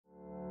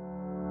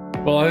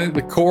Well, I think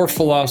the core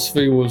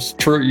philosophy was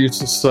Truett used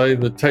to say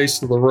the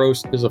taste of the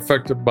roast is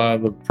affected by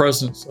the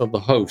presence of the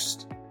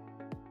host.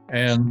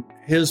 And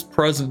his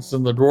presence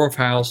in the Dwarf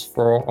House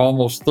for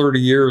almost 30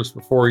 years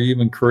before he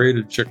even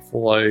created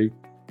Chick-fil-A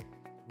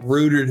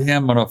rooted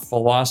him in a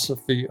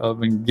philosophy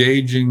of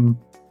engaging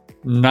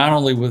not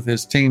only with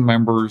his team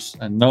members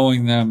and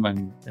knowing them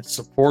and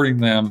supporting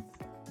them,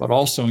 but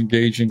also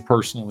engaging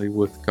personally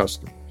with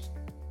customers.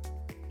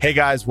 Hey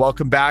guys,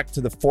 welcome back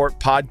to the Fort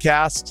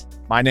Podcast.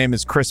 My name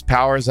is Chris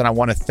Powers, and I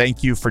want to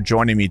thank you for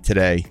joining me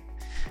today.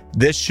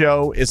 This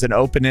show is an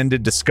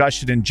open-ended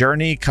discussion and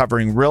journey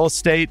covering real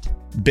estate,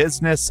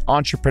 business,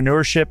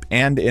 entrepreneurship,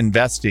 and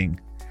investing.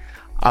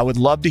 I would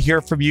love to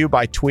hear from you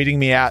by tweeting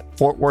me at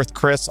Fort Worth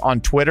Chris on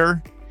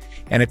Twitter.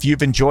 And if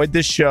you've enjoyed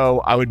this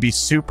show, I would be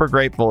super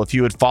grateful if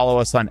you would follow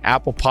us on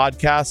Apple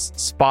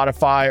Podcasts,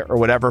 Spotify, or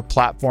whatever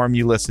platform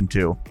you listen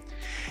to.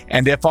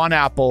 And if on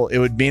Apple, it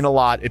would mean a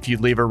lot if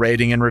you'd leave a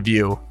rating and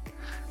review.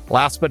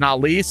 Last but not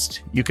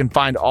least, you can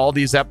find all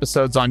these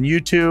episodes on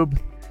YouTube.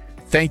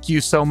 Thank you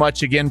so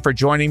much again for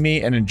joining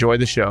me, and enjoy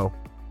the show.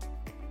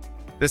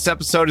 This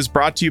episode is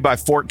brought to you by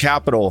Fort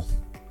Capital.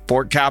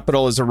 Fort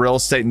Capital is a real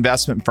estate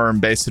investment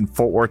firm based in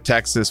Fort Worth,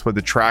 Texas, with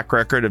a track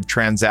record of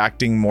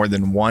transacting more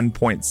than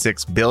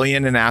 $1.6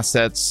 billion in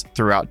assets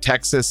throughout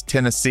Texas,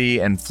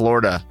 Tennessee, and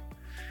Florida.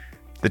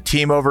 The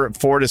team over at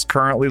Fort is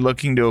currently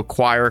looking to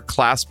acquire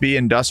Class B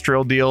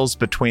industrial deals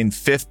between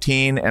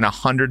 $15 and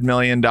 $100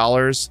 million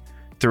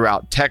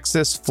throughout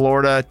Texas,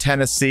 Florida,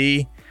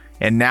 Tennessee,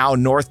 and now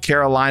North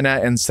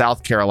Carolina and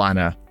South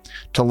Carolina.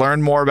 To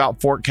learn more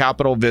about Fort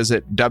Capital,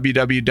 visit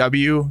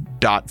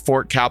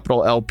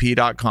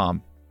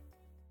www.fortcapitallp.com.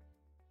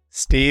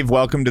 Steve,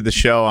 welcome to the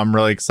show. I'm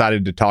really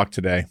excited to talk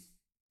today.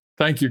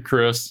 Thank you,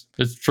 Chris.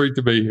 It's a treat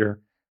to be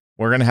here.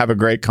 We're going to have a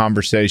great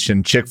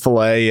conversation.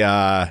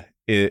 Chick-fil-A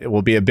it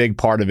will be a big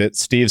part of it.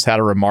 Steve's had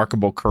a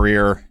remarkable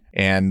career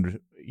and,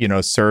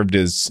 served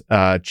as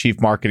chief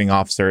marketing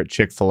officer at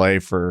Chick-fil-A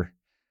for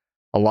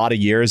a lot of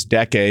years,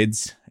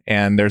 decades,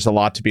 and there's a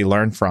lot to be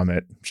learned from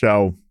it.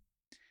 So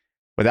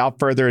without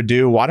further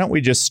ado, why don't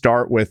we just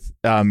start with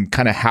kind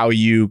of how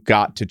you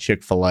got to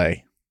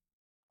Chick-fil-A?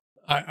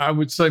 I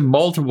would say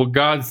multiple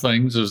God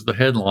things is the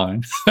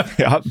headline.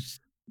 Yep.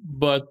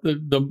 But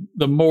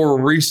the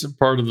more recent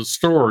part of the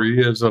story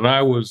is that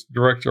I was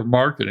director of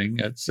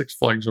marketing at Six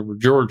Flags Over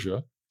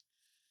Georgia.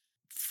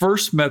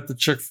 First met the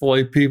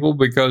Chick-fil-A people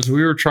because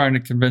we were trying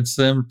to convince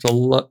them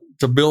to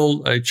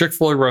build a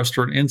Chick-fil-A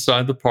restaurant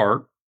inside the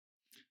park.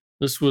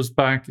 This was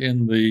back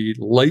in the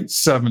late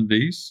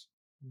 70s.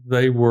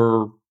 They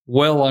were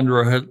well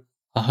under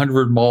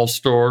 100 mall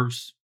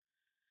stores.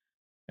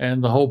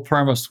 And the whole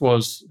premise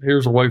was,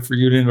 here's a way for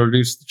you to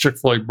introduce the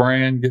Chick-fil-A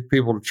brand, get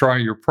people to try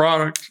your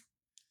product.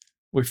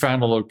 We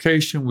found a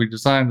location. We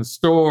designed the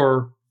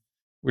store.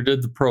 We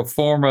did the pro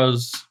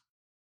formas.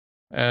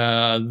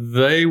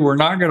 They were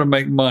not going to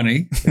make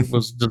money. It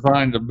was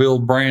designed to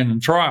build brand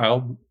and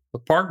trial. The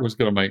park was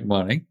going to make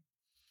money.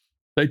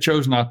 They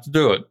chose not to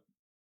do it.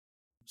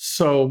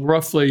 So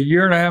roughly a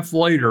year and a half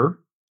later,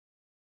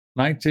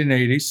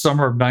 1980,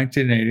 summer of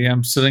 1980,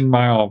 I'm sitting in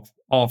my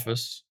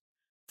office.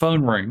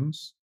 Phone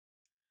rings.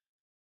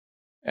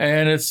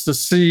 And it's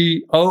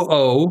the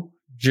COO,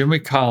 Jimmy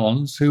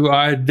Collins, who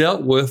I had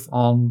dealt with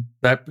on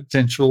that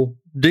potential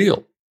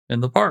deal in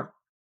the park.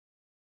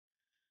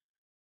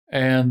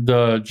 And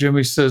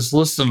Jimmy says,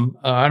 listen,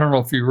 I don't know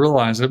if you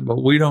realize it,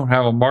 but we don't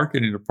have a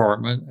marketing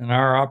department and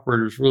our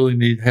operators really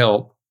need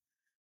help.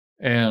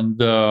 And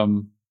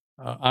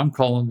I'm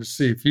calling to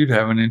see if you'd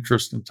have an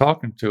interest in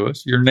talking to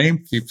us. Your name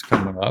keeps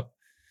coming up.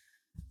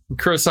 And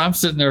Chris, I'm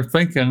sitting there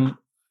thinking,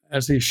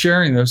 as he's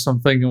sharing this, I'm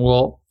thinking,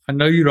 well, I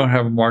know you don't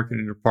have a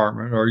marketing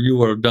department, or you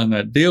would have done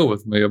that deal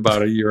with me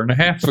about a year and a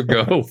half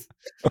ago.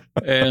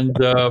 And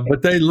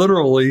but they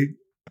literally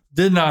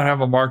did not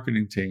have a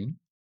marketing team.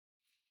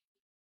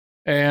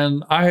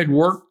 And I had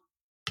worked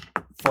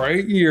for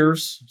 8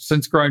 years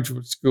since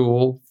graduate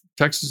school,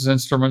 Texas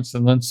Instruments,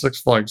 and then Six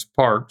Flags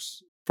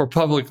Parks for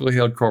publicly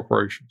held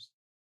corporations.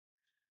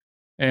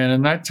 And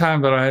in that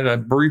time that I had a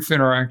brief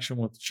interaction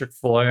with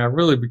Chick-fil-A, I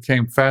really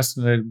became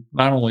fascinated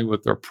not only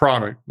with their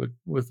product, but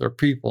with their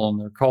people and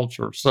their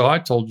culture. So I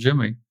told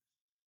Jimmy,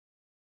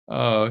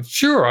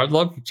 sure, I'd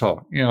love to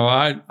talk.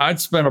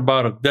 I'd spent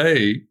about a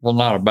day, well,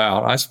 not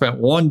about, I spent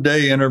one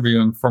day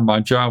interviewing for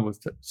my job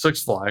with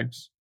Six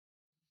Flags.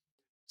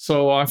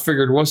 So I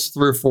figured, what's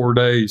 3 or 4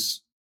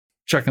 days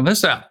checking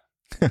this out?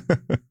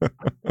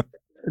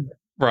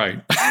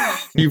 Right.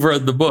 You've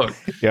read the book.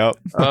 Yep.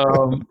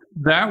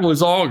 That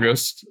was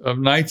August of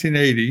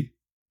 1980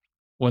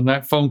 when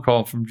that phone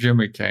call from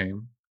Jimmy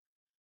came.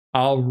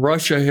 I'll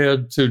rush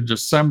ahead to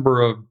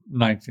December of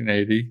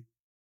 1980.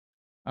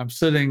 I'm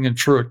sitting in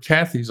Truett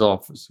Cathy's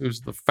office, who's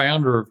the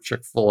founder of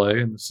Chick-fil-A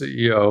and the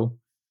CEO,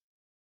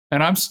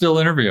 and I'm still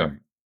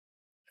interviewing.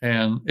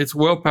 And it's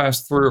well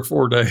past 3 or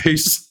 4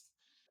 days.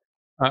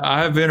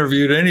 I have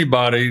interviewed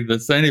anybody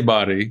that's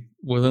anybody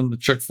within the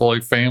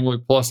Chick-fil-A family.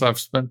 Plus, I've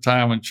spent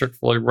time in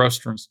Chick-fil-A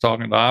restaurants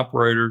talking to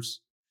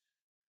operators.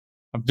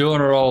 I'm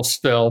doing it all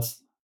stealth.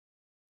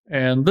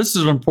 And this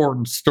is an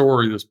important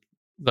story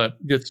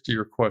that gets to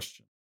your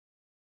question.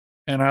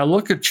 And I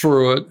look at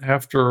Truett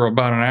after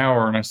about an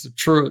hour and I said,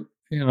 Truett,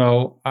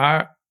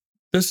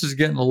 this is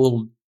getting a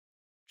little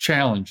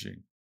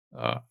challenging.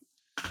 And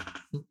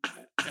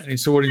he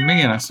said, what do you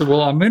mean? I said,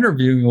 well, I'm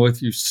interviewing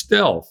with you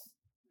still.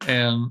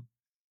 And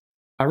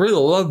I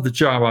really love the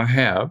job I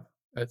have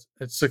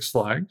at Six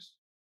Flags.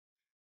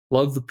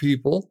 Love the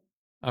people.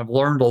 I've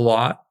learned a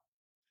lot.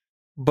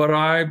 But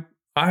I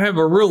have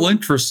a real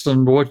interest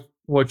in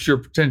what you're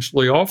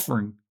potentially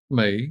offering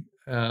me.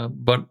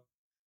 But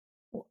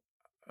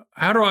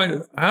how do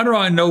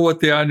I know what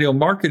the ideal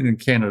marketing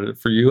candidate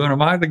for you? And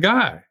am I the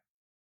guy?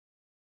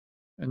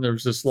 And there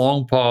was this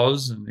long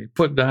pause, and he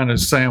put down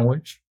his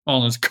sandwich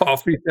on his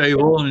coffee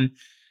table, and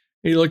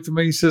he looked at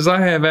me. He says,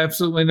 "I have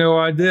absolutely no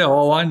idea.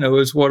 All I know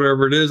is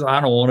whatever it is, I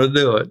don't want to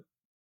do it.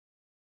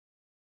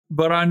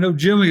 But I know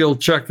Jimmy will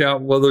check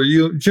out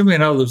Jimmy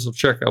and others will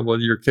check out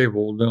whether you're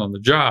capable of doing the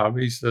job."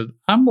 He said,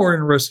 "I'm more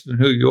interested in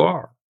who you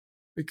are,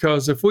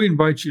 because if we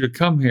invite you to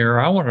come here,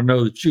 I want to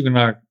know that you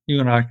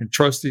and I can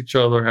trust each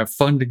other, have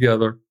fun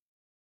together,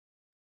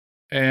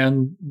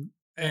 and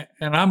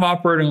I'm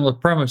operating on the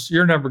premise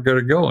you're never going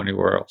to go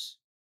anywhere else."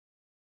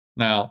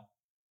 Now,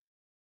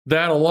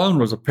 that alone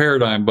was a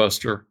paradigm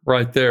buster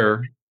right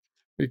there,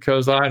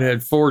 because I'd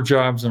had 4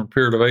 jobs in a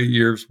period of 8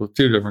 years with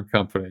 2 different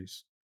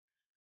companies.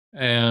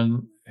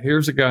 And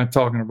here's a guy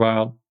talking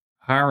about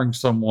hiring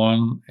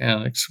someone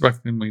and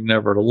expecting me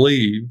never to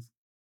leave.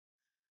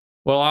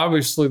 Well,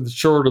 obviously, the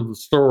short of the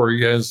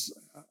story is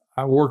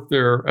I worked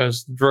there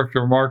as the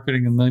director of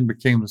marketing and then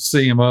became the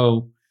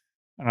CMO,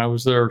 and I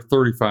was there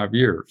 35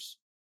 years.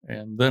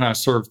 And then I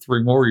served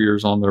 3 more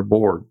years on their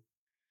board.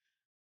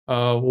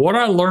 What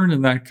I learned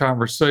in that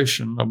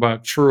conversation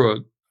about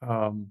Truett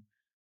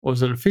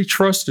was that if he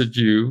trusted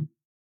you,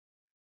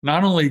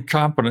 not only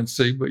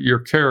competency, but your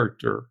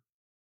character,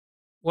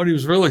 what he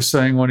was really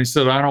saying when he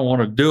said, I don't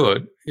want to do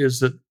it,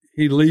 is that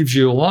he leaves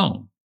you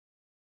alone.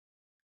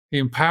 He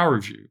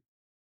empowers you.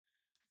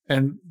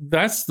 And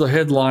that's the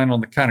headline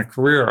on the kind of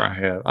career I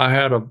had. I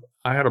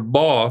had a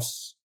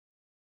boss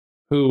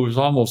who was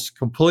almost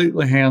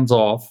completely hands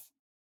off.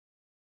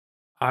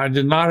 I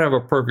did not have a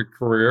perfect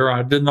career.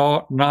 I did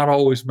not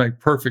always make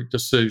perfect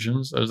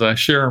decisions, as I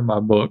share in my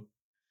book.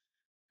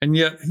 And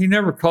yet he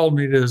never called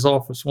me to his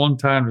office one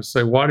time to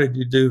say, why did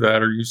you do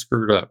that, or you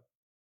screwed up?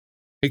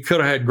 He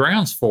could have had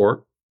grounds for it,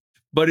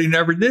 but he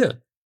never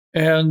did.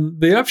 And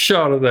the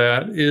upshot of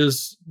that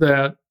is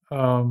that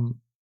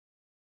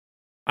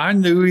I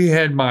knew he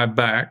had my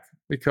back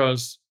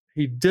because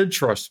he did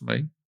trust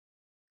me.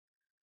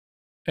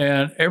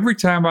 And every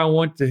time I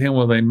went to him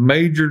with a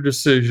major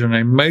decision,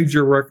 a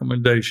major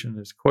recommendation,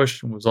 his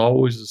question was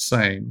always the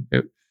same.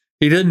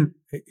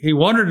 He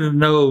wanted to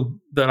know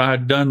that I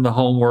had done the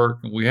homework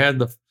and we had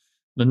the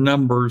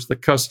numbers, the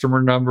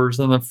customer numbers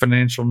and the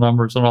financial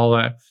numbers and all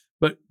that.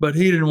 But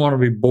he didn't want to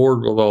be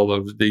bored with all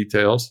those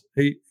details.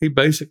 He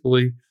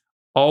basically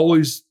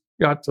always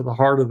got to the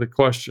heart of the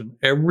question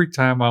every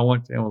time I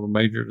went to him with a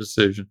major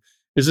decision.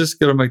 Is this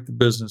going to make the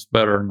business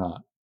better or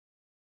not?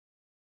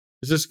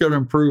 Is this going to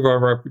improve our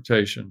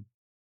reputation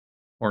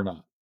or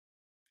not?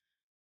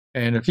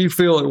 And if you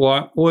feel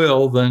it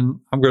will, then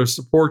I'm going to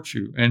support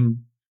you. And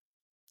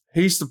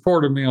he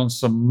supported me on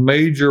some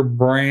major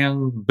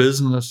brand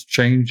business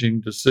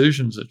changing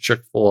decisions at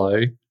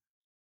Chick-Fil-A.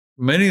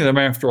 Many of them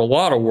after a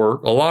lot of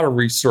work, a lot of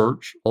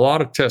research, a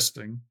lot of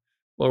testing.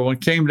 But when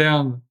it came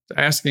down to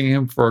asking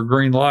him for a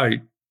green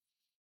light,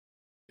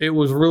 it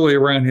was really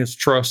around his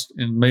trust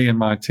in me and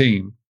my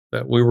team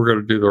that we were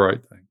going to do the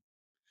right thing.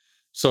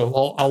 So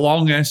I'll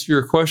long answer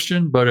your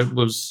question, but it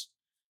was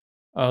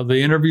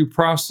the interview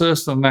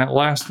process and that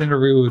last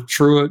interview with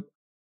Truett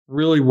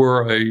really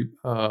were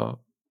a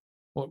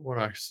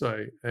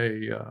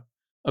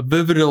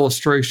vivid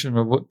illustration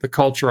of what the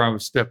culture I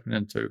was stepping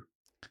into.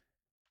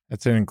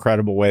 That's an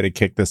incredible way to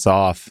kick this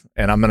off.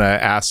 And I'm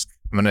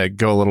going to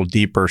go a little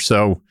deeper.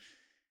 So,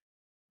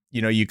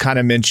 you kind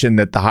of mentioned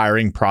that the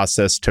hiring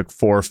process took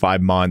 4 or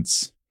 5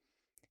 months.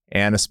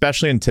 And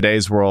especially in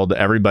today's world,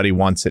 everybody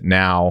wants it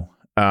now.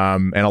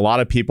 And a lot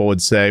of people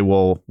would say,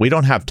 well, we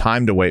don't have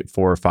time to wait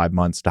 4 or 5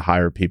 months to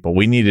hire people.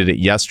 We needed it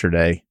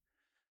yesterday.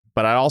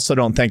 But I also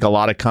don't think a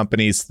lot of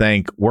companies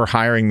think we're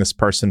hiring this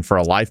person for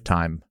a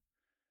lifetime.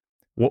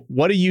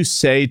 What do you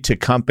say to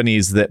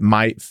companies that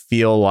might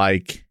feel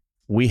like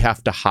we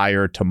have to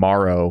hire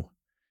tomorrow,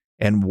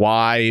 and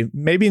why?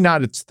 Maybe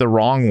not it's the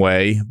wrong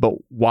way, but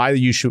why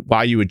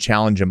you would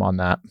challenge them on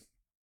that?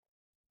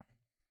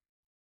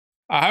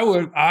 I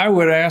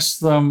would ask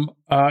them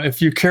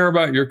if you care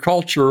about your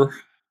culture,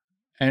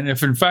 and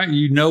if in fact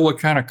you know what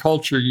kind of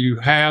culture you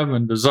have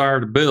and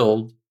desire to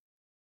build,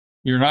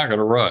 you're not going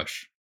to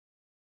rush.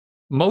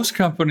 Most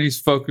companies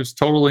focus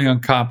totally on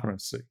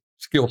competency,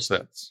 skill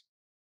sets,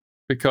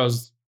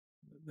 because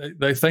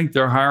they think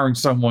they're hiring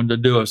someone to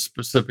do a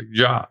specific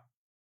job.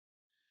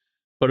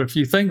 But if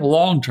you think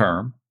long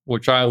term,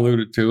 which I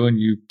alluded to and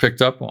you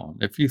picked up on,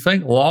 if you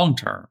think long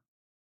term,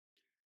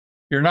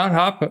 you're not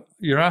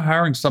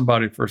hiring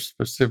somebody for a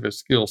specific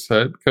skill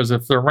set, because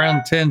if they're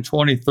around 10,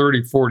 20,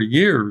 30, 40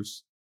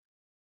 years,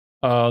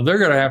 they're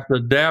going to have to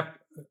adapt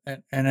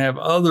and have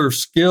other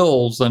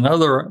skills and they're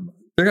going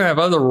to have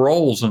other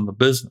roles in the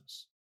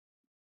business.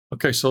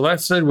 Okay, so that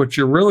said, what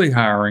you're really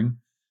hiring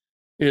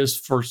is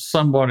for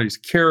somebody's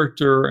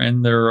character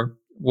and their,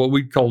 what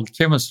we call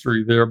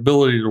chemistry, their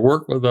ability to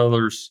work with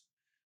others,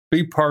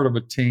 be part of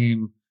a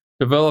team,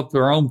 develop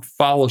their own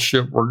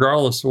fellowship,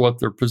 regardless of what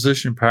their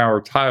position,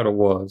 power, title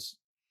was.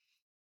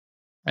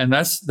 And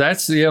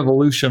that's the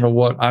evolution of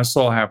what I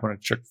saw happen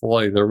at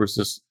Chick-fil-A. There was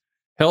this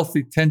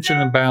healthy tension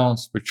and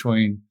balance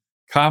between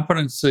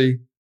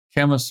competency,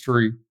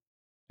 chemistry,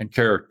 and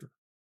character.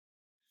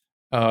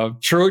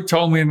 Truett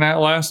told me in that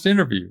last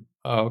interview,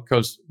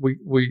 because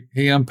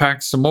he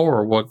unpacked some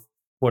more of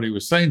what he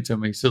was saying to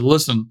me. He said,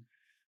 "Listen,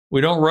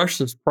 we don't rush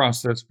this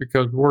process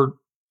because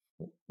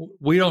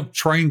we don't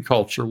train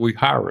culture, we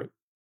hire it."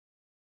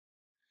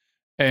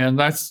 And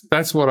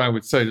that's what I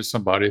would say to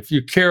somebody. If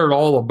you care at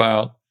all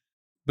about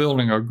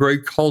building a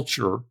great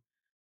culture,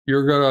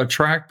 you're going to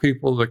attract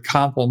people that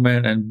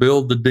complement and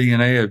build the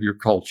DNA of your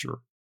culture.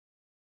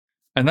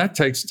 And that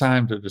takes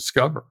time to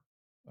discover.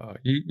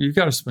 You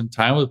got to spend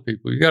time with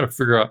people. You got to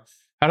figure out,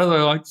 how do they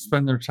like to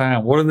spend their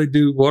time? What do they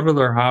do? What are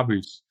their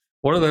hobbies?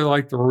 What do they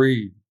like to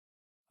read?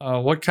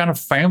 What kind of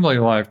family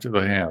life do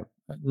they have?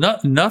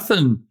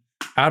 Nothing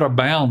out of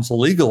bounds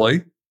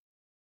legally,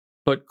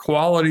 but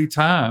quality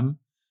time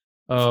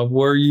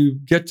where you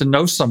get to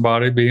know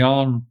somebody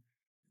beyond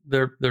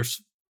their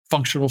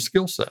functional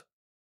skill set.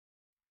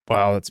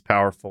 Wow, that's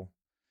powerful.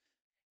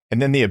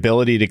 And then the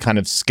ability to kind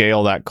of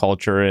scale that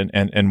culture,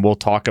 and we'll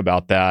talk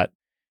about that.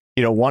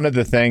 You know, one of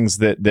the things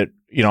that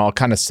I'll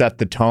kind of set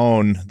the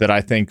tone that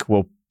I think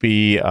will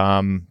be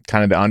kind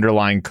of the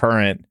underlying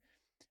current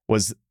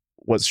was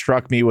what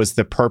struck me was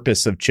the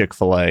purpose of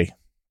Chick-fil-A.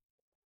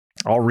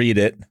 I'll read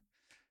it.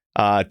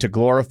 To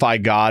glorify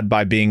God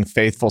by being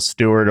faithful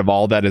steward of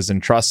all that is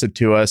entrusted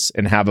to us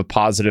and have a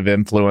positive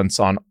influence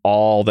on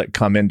all that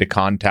come into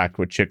contact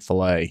with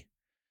Chick-fil-A.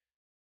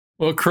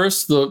 Well,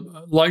 Chris,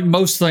 like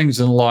most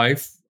things in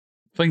life,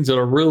 things that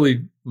are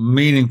really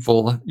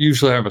meaningful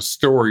usually have a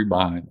story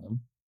behind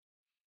them.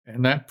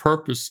 And that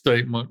purpose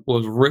statement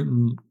was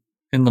written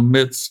in the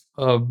midst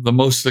of the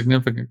most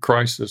significant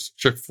crisis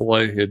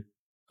Chick-fil-A had,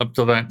 up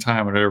to that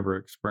time, had ever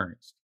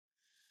experienced.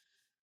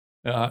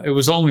 It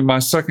was only my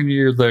second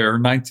year there,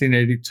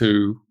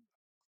 1982.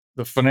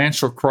 The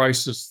financial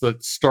crisis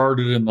that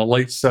started in the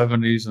late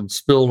 70s and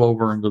spilled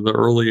over into the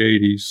early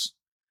 80s,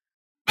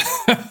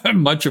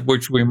 much of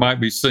which we might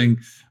be seeing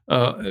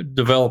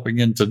developing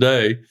in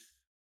today.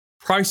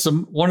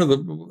 One of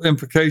the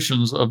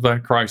implications of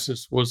that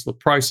crisis was the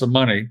price of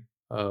money.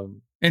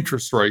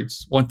 Interest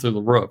rates went through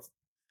the roof.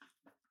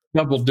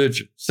 Double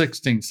digit,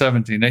 16,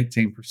 17,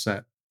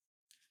 18%.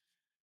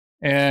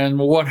 And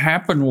what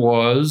happened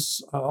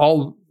was,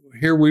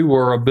 here we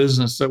were, a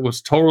business that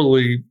was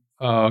totally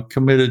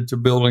committed to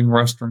building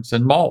restaurants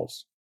in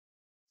malls.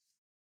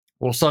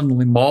 Well,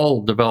 suddenly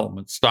mall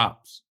development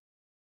stops.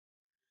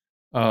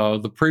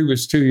 The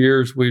previous 2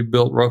 years, we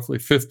built roughly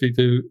 50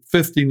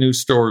 new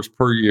stores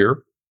per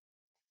year.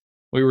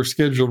 We were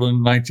scheduled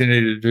in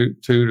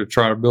 1982 to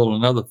try to build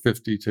another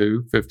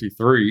 52,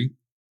 53.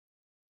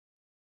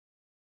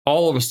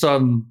 All of a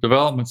sudden,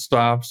 development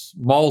stops.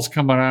 Malls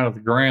coming out of the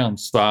ground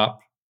stop.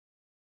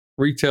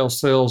 Retail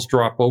sales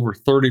drop over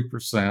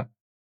 30%.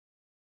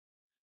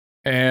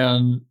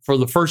 And for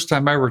the first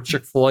time ever,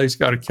 Chick-fil-A's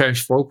got a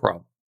cash flow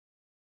problem.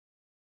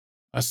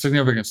 A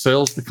significant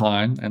sales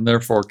decline, and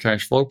therefore a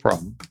cash flow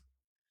problem.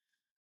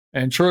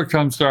 And Truett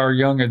comes to our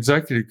young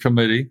executive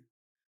committee.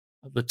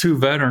 The two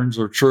veterans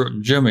are Truett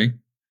and Jimmy.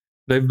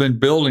 They've been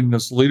building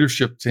this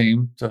leadership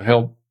team to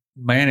help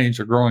manage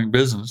a growing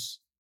business.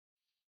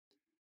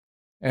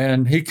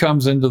 And he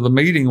comes into the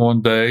meeting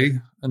one day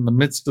in the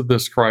midst of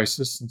this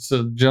crisis and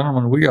said,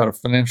 "Gentlemen, we got a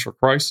financial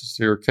crisis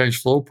here, a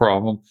cash flow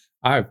problem.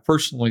 I have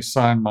personally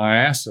signed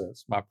my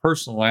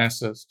personal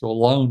assets to a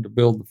loan to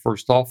build the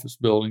first office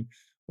building.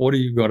 What are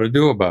you going to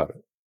do about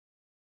it?"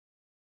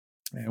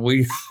 And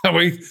we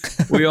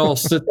all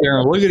sit there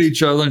and look at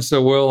each other and say,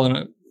 well,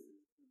 and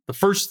the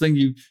first thing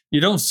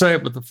you don't say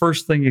it, but the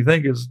first thing you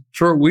think is,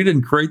 sure, we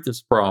didn't create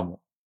this problem.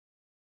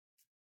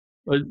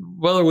 But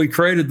whether we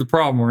created the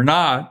problem or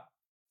not,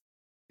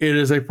 it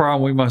is a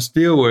problem we must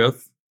deal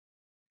with.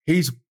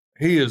 He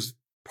is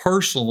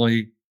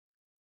personally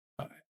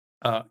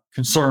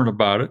concerned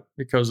about it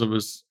because of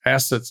his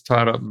assets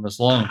tied up in this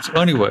loan. So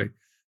anyway,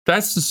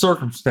 that's the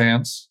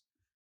circumstance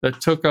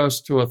that took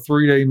us to a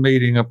 3-day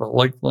meeting up at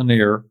Lake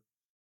Lanier,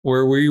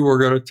 where we were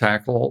going to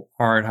tackle,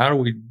 all right, how do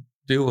we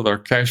deal with our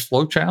cash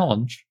flow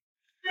challenge?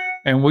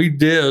 And we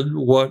did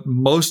what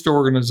most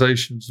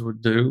organizations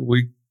would do.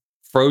 We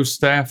froze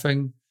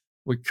staffing.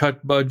 We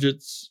cut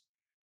budgets.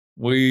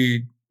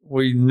 We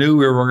knew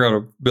we were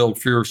going to build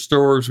fewer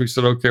stores. We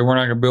said, okay, we're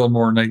not going to build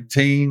more than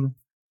 18.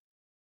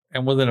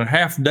 And within a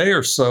half day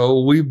or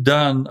so, we've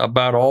done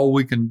about all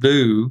we can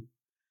do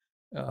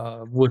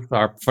with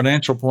our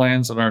financial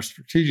plans and our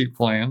strategic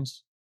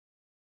plans.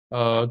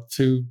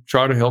 to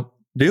try to help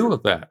deal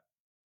with that.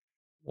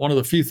 One of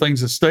the few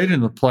things that stayed in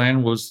the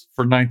plan was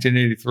for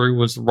 1983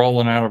 was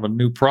rolling out of a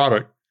new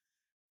product,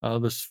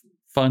 this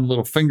fun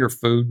little finger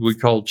food we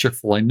called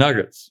Chick-fil-A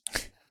nuggets.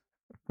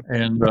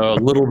 And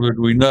little did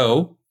we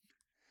know,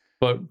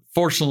 but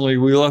fortunately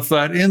we left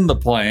that in the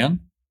plan.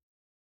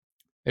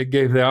 It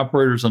gave the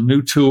operators a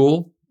new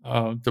tool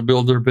to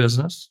build their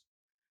business.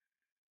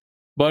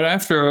 But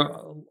after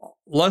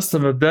less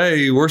than a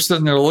day, we're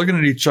sitting there looking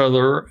at each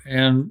other,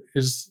 and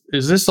is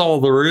this all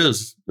there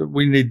is that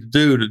we need to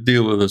do to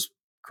deal with this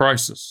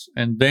crisis?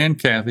 And Dan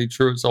Cathy,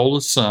 Truett's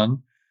oldest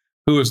son,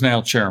 who is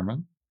now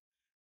chairman,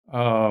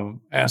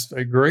 asked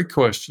a great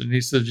question.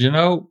 He said,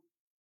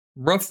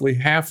 roughly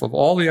half of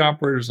all the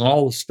operators and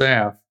all the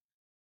staff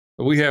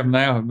that we have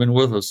now have been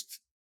with us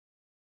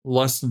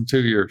less than 2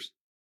 years.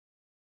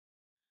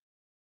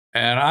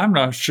 And I'm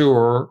not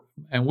sure,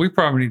 and we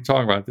probably need to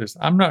talk about this,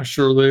 I'm not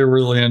sure they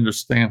really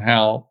understand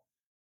how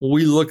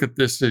we look at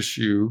this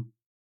issue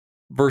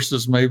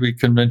versus maybe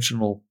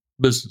conventional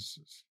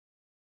businesses.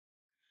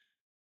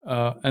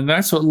 And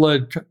that's what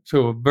led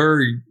to a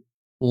very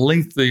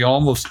lengthy,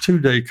 almost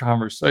 2-day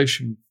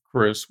conversation,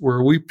 Chris,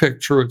 where we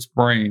picked Truett's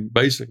brain.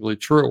 Basically,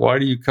 Truett, why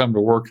do you come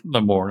to work in the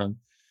morning?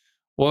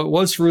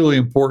 What's really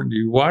important to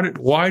you?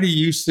 Why do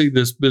you see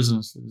this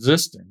business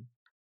existing?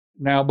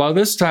 Now, by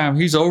this time,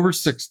 he's over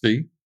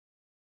 60.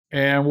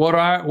 And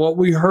what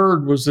we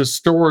heard was this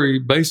story.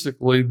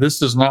 Basically,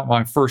 this is not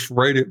my first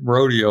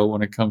rodeo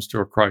when it comes to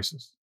a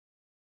crisis.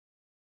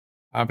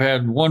 I've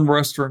had one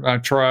restaurant I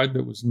tried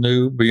that was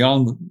new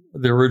beyond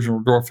the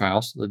original Dorf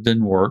House that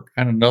didn't work,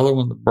 and another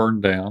one that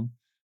burned down.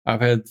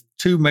 I've had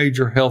 2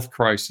 major health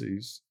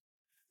crises.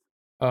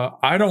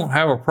 I don't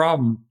have a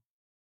problem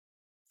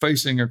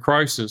facing a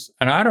crisis,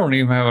 and I don't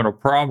even have a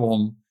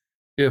problem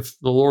if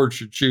the Lord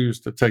should choose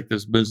to take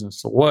this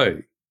business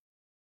away.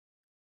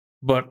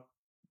 But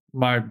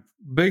my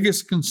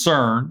biggest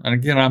concern, and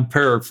again, I'm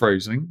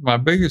paraphrasing, my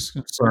biggest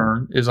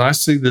concern is I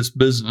see this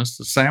business,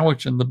 the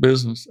sandwich in the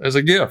business, as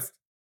a gift.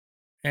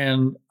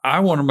 And I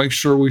want to make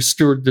sure we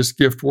steward this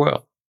gift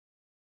well,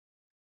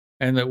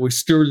 and that we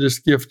steward this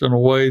gift in a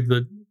way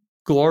that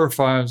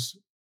glorifies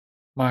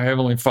my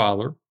Heavenly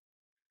Father,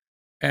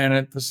 and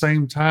at the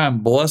same time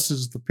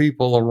blesses the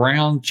people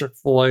around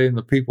Chick-fil-A and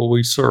the people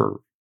we serve.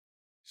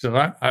 So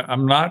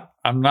I'm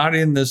not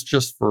in this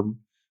just for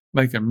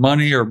making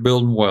money or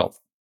building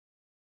wealth.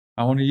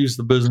 I want to use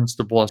the business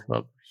to bless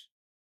others.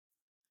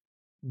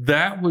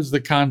 That was the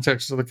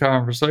context of the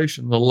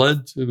conversation that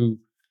led to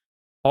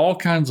all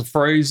kinds of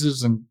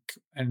phrases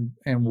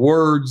and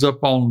words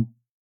up on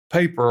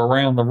paper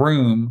around the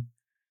room.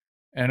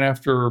 And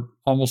after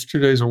almost 2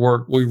 days of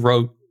work, we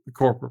wrote the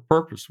corporate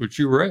purpose, which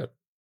you read.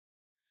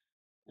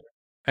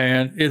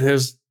 And it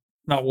has,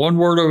 not one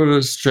word of it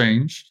has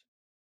changed.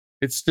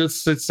 It still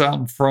sits out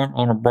in front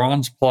on a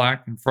bronze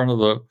plaque in front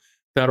of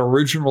that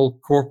original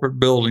corporate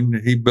building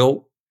that he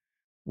built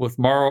with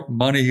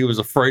money he was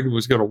afraid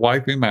was going to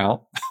wipe him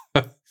out.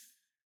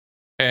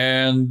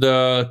 And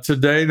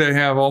today they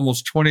have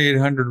almost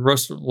 2,800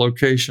 restaurant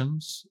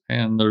locations,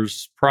 and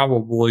there's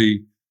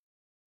probably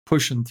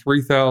pushing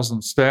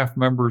 3,000 staff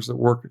members that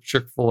work at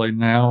Chick-fil-A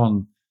now,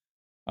 and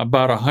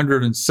about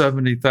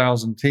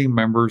 170,000 team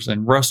members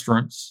in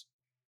restaurants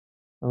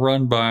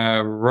run by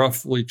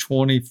roughly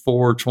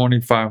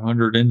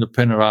 2,500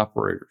 independent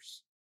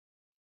operators.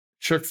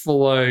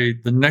 Chick-fil-A,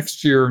 the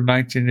next year, in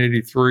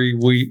 1983,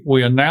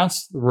 we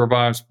announced the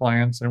revised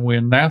plans, and we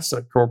announced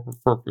that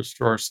corporate purpose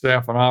to our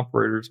staff and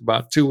operators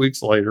about 2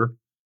 weeks later.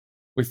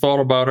 We thought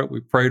about it, we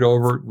prayed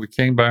over it, we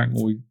came back,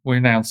 and we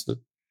announced it.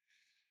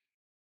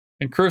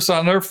 And Chris,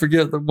 I'll never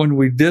forget that when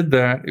we did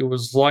that, it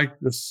was like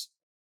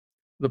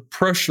the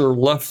pressure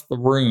left the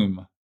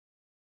room,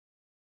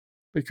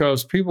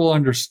 because people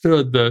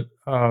understood that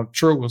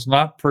Truett was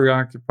not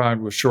preoccupied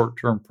with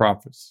short-term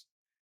profits.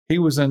 He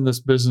was in this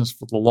business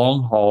for the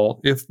long haul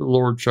if the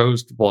Lord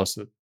chose to bless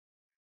it.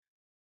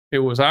 It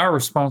was our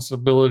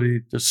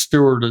responsibility to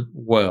steward it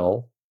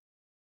well,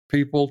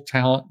 people,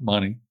 talent,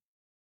 money.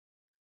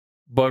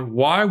 But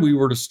why we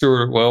were to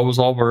steward it well was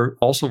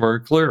also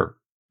very clear: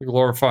 to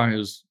glorify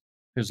his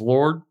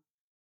Lord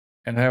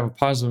and have a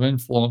positive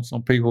influence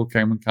on people who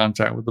came in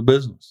contact with the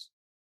business.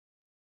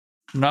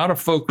 Not a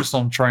focus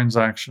on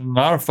transaction,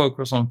 not a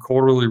focus on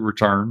quarterly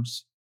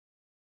returns,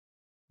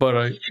 but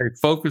a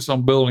focus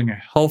on building a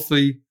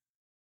healthy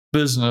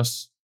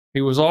business.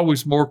 He was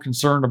always more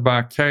concerned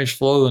about cash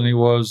flow than he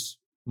was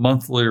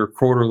monthly or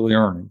quarterly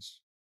earnings.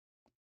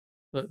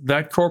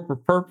 That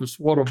corporate purpose,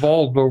 what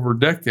evolved over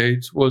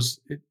decades, was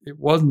it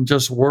wasn't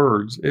just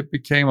words. It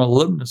became a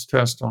litmus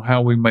test on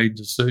how we made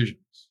decisions.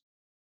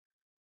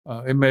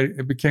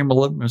 It became a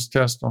litmus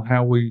test on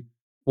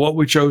what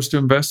we chose to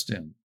invest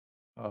in,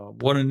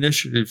 what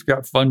initiatives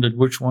got funded,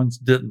 which ones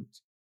didn't.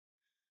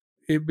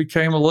 It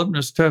became a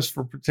litmus test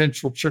for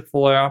potential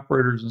Chick-fil-A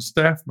operators and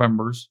staff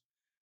members.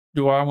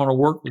 Do I want to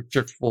work with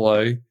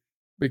Chick-fil-A?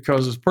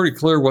 Because it's pretty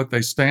clear what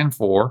they stand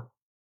for.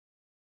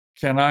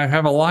 Can I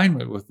have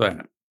alignment with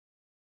that?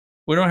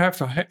 We don't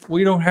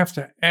have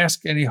to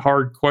ask any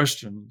hard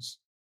questions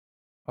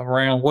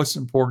around what's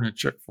important at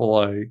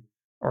Chick-fil-A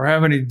or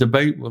have any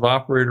debate with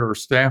operator or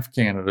staff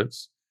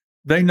candidates.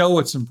 They know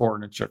what's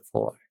important at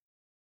Chick-fil-A.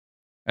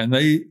 And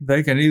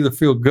they can either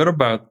feel good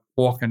about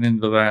walking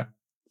into that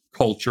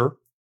culture,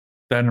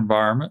 that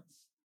environment,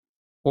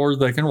 or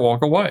they can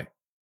walk away.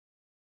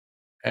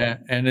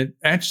 And it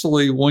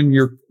actually, when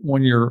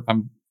you're,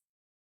 I'm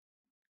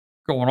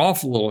going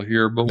off a little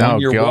here, but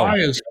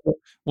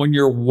when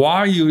your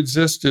why you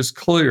exist is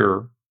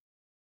clear,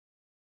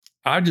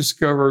 I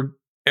discovered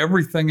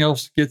everything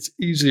else gets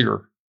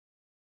easier.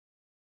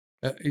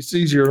 It's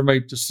easier to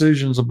make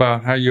decisions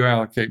about how you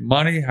allocate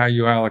money, how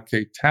you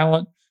allocate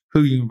talent,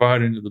 who you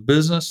invite into the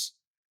business.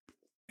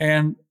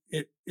 And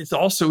it's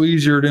also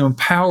easier to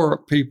empower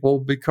people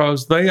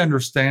because they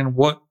understand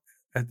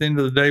at the end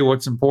of the day,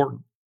 what's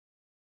important.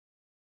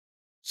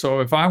 So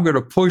if I'm going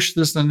to push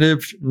this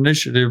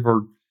initiative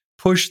or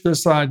push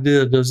this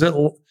idea,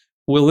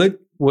 will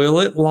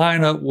it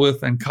line up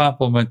with and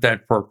complement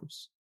that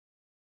purpose?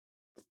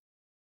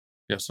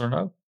 Yes or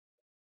no?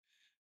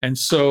 And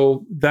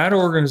so that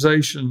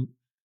organization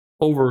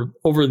over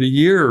the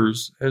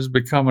years has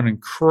become an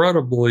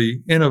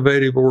incredibly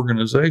innovative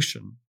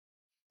organization.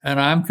 And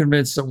I'm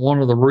convinced that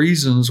one of the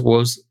reasons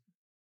was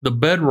the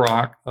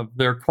bedrock of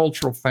their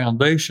cultural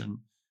foundation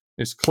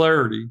is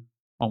clarity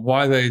on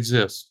why they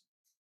exist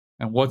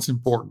and what's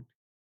important.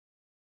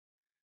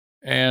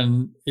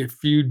 And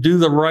if you do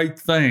the right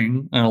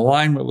thing in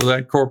alignment with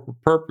that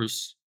corporate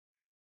purpose,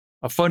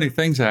 a funny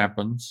thing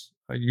happens.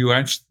 You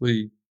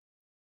actually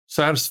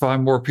satisfy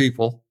more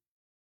people,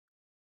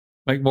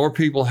 make more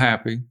people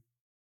happy,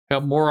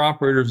 help more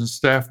operators and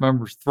staff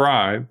members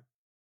thrive,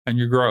 and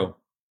you grow.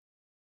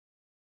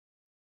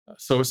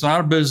 So it's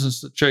not a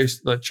business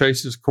that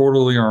chases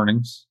quarterly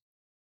earnings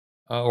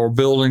or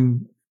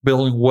building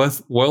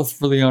wealth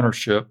for the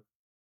ownership.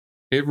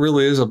 It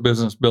really is a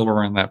business built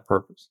around that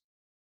purpose.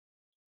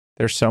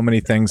 There's so many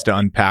things to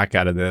unpack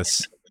out of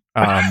this.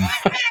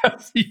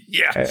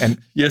 Yeah, and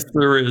yes,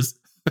 there is.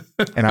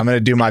 And I'm going to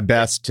do my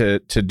best to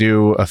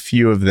do a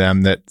few of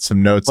them.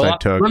 Some notes I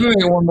took. Let me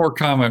make one more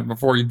comment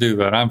before you do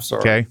that. I'm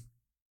sorry. Okay.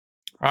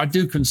 I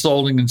do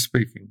consulting and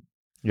speaking.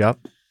 Yep.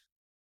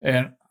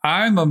 And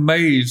I'm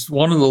amazed.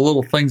 One of the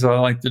little things I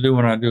like to do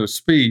when I do a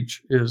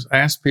speech is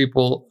ask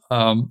people,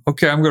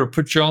 okay, I'm going to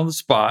put you on the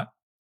spot.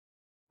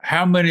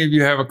 How many of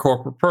you have a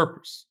corporate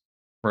purpose?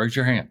 Raise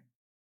your hand.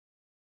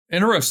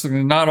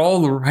 Interestingly, not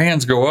all the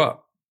hands go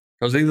up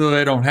because either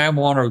they don't have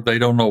one or they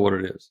don't know what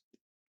it is.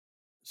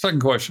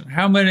 Second question,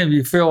 how many of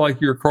you feel like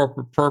your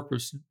corporate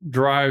purpose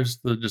drives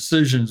the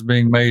decisions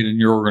being made in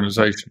your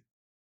organization?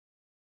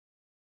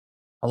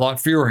 A lot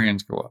fewer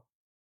hands go up.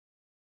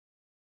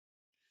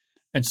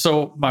 And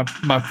so my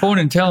point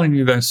in telling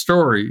you that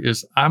story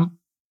is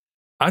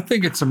I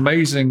think it's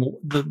amazing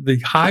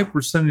the high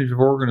percentage of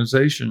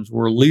organizations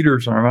where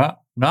leaders are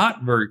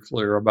not very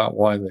clear about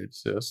why they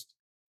exist.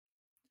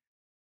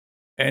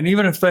 And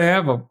even if they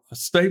have a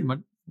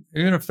statement,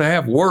 even if they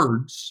have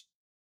words,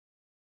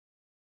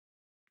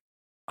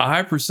 a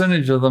high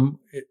percentage of them,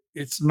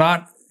 it's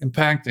not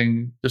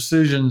impacting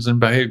decisions and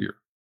behavior.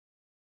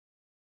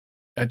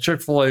 At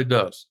Chick-fil-A, it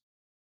does.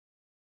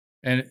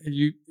 And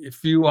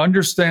if you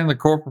understand the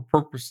corporate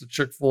purpose of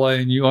Chick-fil-A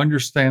and you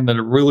understand that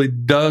it really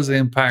does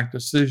impact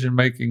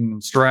decision-making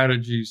and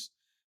strategies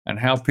and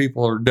how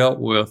people are dealt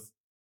with,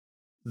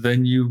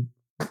 then you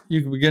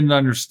can begin to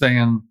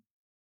understand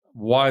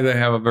why they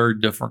have a very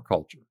different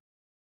culture.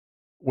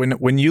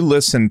 When you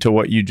listen to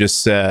what you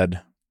just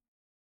said,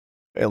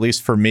 at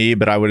least for me,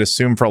 but I would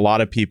assume for a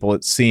lot of people,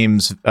 it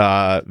seems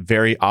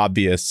very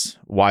obvious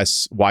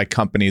why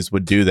companies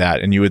would do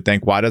that. And you would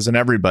think, why doesn't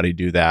everybody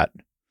do that?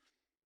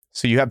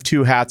 So you have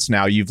two hats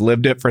now. You've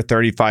lived it for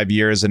 35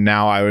 years, and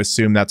now I would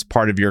assume that's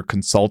part of your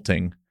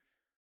consulting.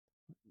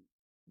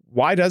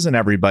 Why doesn't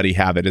everybody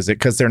have it? Is it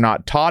because they're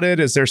not taught it?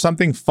 Is there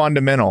something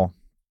fundamental?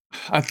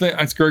 I think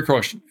that's a great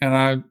question.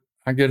 And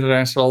I get it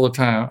asked all the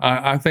time.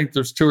 I think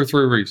there's two or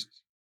three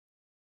reasons.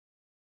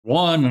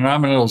 One, and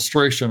I'm an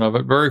illustration of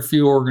it, very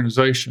few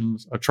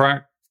organizations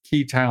attract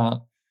key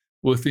talent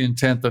with the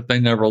intent that they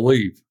never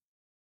leave.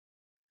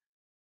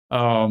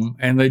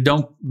 And they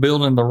don't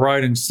build in the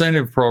right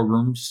incentive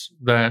programs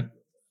that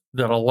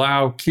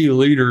allow key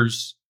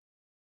leaders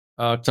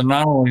to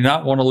not only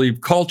not want to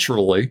leave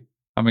culturally,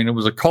 I mean, it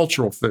was a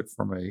cultural fit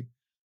for me,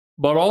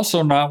 but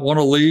also not want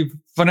to leave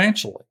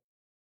financially.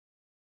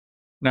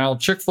 Now,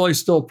 Chick-fil-A is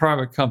still a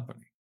private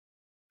company,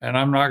 and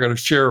I'm not going to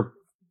share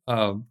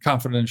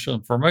confidential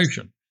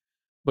information.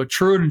 But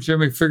Truett and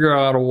Jimmy figure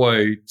out a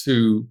way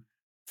to,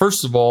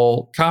 first of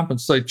all,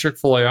 compensate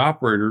Chick-fil-A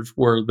operators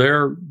where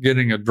they're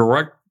getting a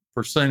direct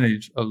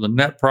percentage of the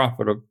net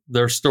profit of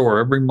their store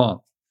every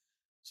month.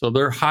 So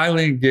they're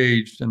highly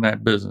engaged in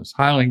that business,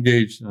 highly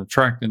engaged in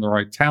attracting the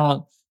right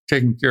talent,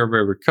 taking care of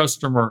every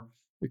customer,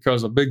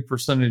 because a big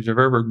percentage of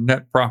every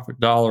net profit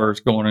dollar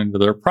is going into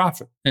their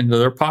profit, into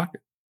their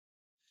pocket.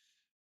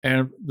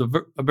 And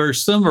a very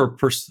similar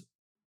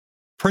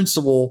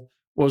principle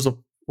was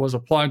was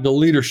applied to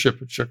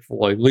leadership at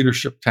Chick-fil-A,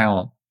 leadership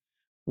talent,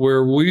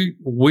 where we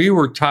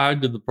were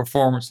tied to the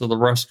performance of the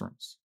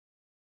restaurants,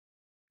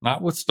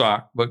 not with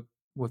stock, but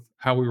with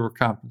how we were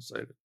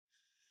compensated.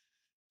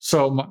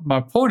 So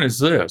my point is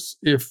this: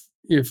 if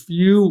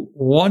you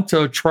want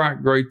to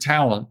attract great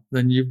talent,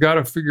 then you've got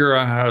to figure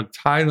out how to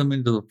tie them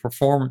into the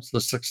performance, the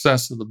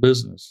success of the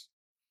business.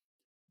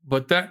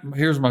 But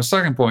here's my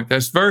second point: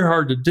 that's very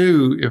hard to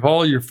do if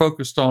all you're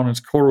focused on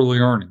is quarterly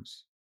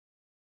earnings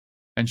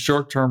and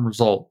short-term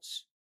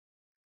results.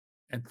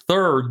 And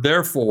third,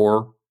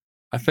 therefore,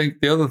 I think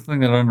the other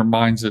thing that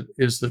undermines it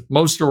is that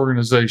most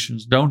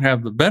organizations don't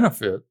have the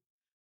benefit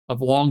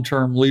of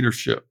long-term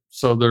leadership.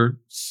 So their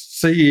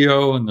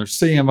CEO and their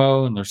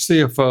CMO and their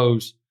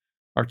CFOs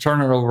are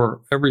turning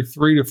over every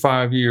 3 to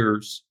 5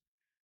 years.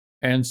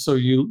 And so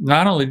you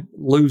not only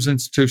lose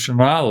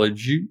institutional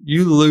knowledge,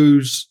 you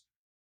lose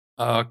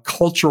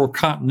cultural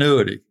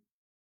continuity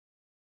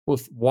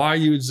with why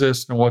you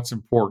exist and what's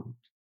important.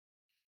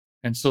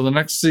 And so the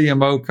next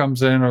CMO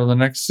comes in or the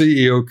next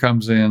CEO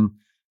comes in,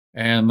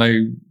 and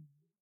they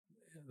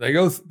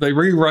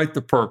rewrite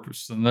the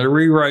purpose and they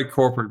rewrite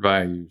corporate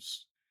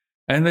values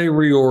and they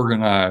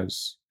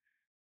reorganize.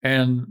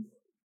 And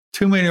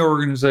too many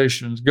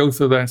organizations go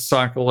through that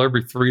cycle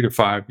every 3 to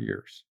 5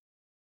 years.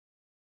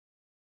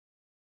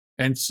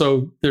 And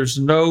so there's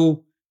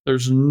no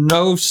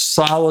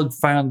solid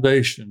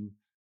foundation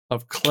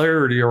of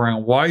clarity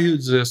around why you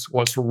exist,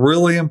 what's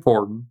really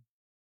important.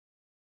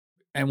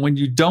 And when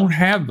you don't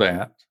have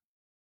that,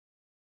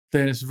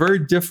 then it's very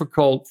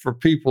difficult for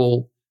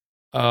people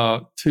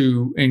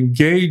to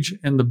engage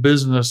in the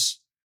business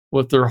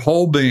with their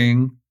whole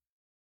being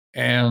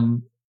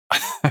and,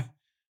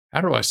 how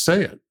do I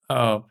say it?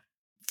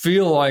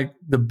 Feel like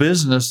the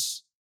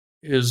business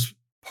is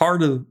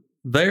part of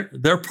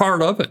they're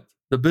part of it.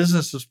 The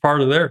business is part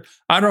of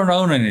I don't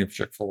own any of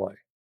Chick-fil-A.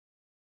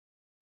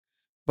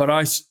 But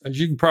as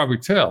you can probably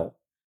tell,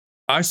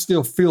 I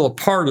still feel a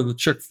part of the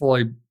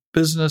Chick-fil-A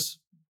business,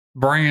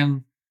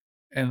 brand,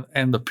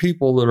 and the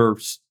people that are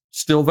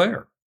still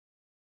there.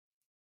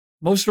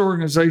 Most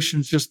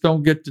organizations just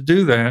don't get to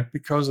do that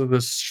because of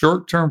this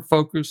short-term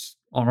focus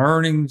on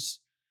earnings,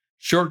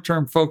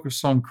 short-term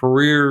focus on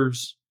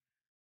careers,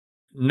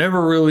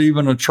 never really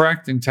even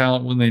attracting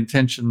talent with the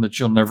intention that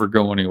you'll never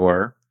go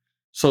anywhere.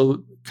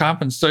 So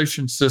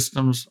compensation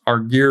systems are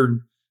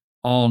geared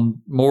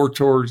on more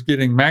towards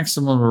getting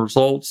maximum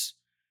results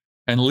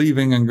and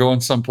leaving and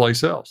going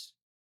someplace else.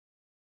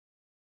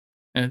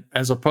 And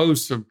as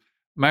opposed to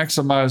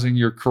maximizing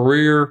your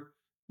career,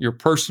 your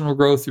personal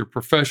growth, your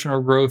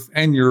professional growth,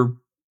 and your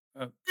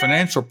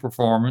financial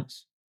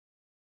performance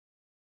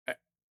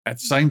at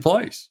the same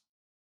place.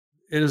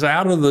 It is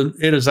out of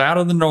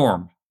the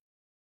norm.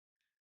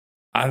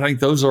 I think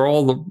those are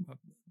all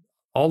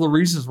the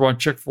reasons why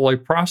Chick-fil-A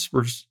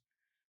prospers,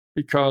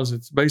 because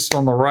it's based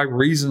on the right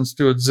reasons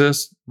to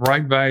exist,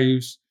 right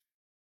values,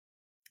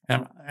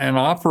 and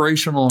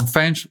operational and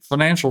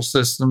financial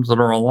systems that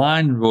are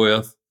aligned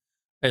with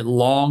a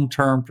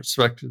long-term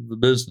perspective of the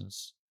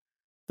business.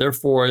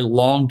 Therefore, a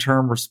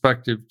long-term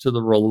perspective to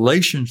the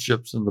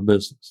relationships in the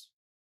business,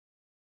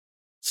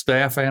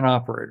 staff and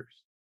operators.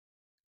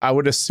 I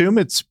would assume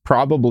it's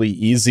probably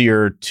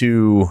easier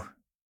to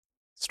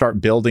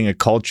start building a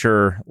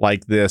culture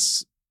like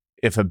this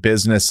if a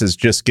business is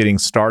just getting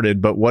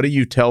started. But what do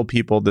you tell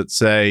people that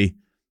say,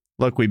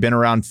 look, we've been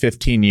around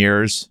 15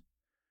 years.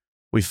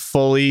 We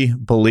fully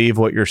believe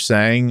what you're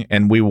saying,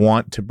 and we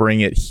want to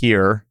bring it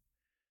here.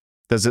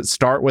 Does it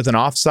start with an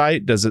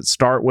offsite? Does it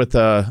start with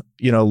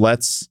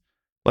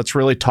let's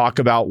really talk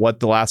about what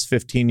the last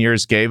 15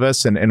 years gave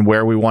us and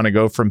where we want to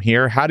go from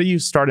here? How do you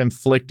start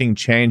inflicting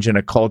change in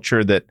a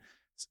culture that,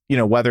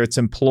 whether it's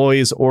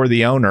employees or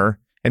the owner,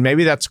 and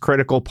maybe that's a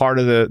critical part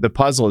of the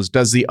puzzle is,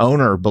 does the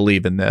owner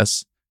believe in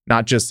this,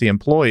 not just the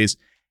employees?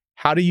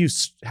 How do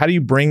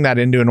you bring that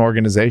into an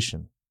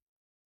organization?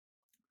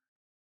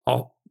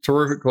 Oh,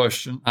 terrific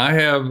question. I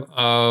have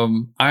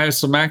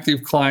some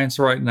active clients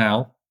right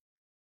now.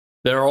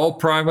 They're all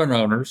private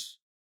owners.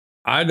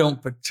 I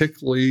don't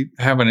particularly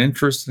have an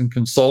interest in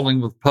consulting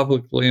with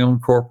publicly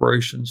owned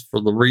corporations for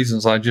the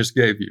reasons I just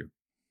gave you.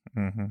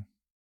 Mm-hmm.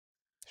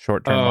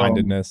 Short-term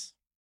mindedness.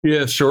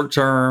 Yeah,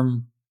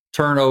 short-term,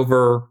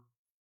 turnover.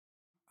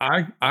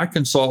 I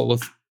consult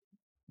with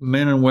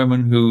men and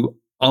women who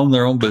own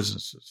their own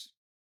businesses.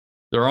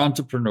 They're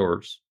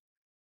entrepreneurs.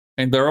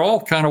 And they're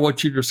all kind of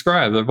what you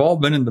described. They've all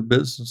been in the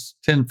business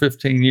 10,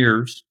 15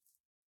 years.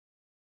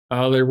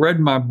 They read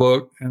my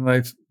book and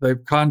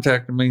they've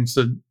contacted me and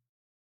said,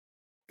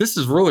 this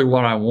is really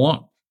what I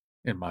want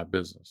in my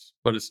business,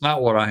 but it's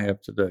not what I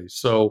have today.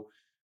 So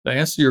the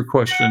answer to your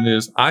question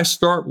is, I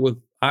start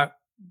with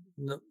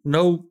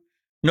no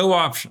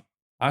option.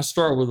 I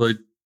start with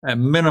a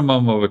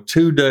minimum of a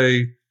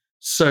 2-day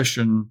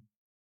session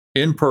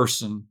in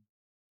person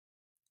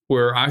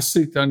where I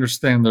seek to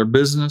understand their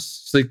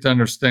business, seek to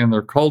understand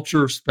their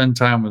culture, spend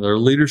time with their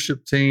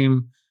leadership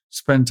team,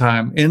 spend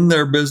time in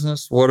their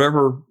business,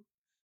 whatever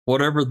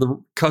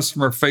the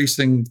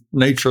customer-facing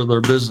nature of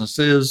their business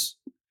is,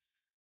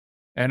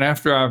 And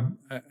after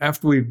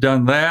we've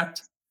done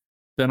that,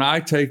 then I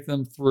take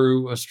them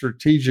through a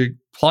strategic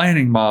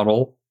planning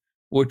model,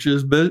 which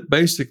is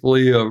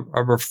basically a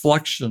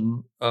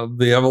reflection of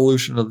the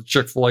evolution of the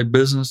Chick-fil-A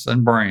business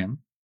and brand.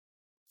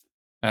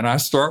 And I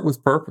start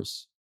with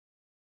purpose.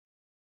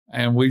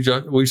 And we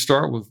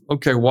start with,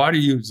 okay, why do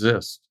you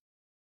exist?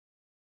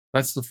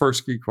 That's the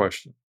first key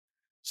question.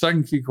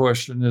 Second key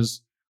question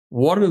is,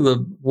 what are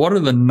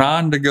the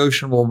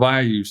non-negotiable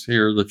values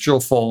here that you'll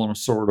fall on a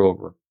sword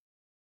over?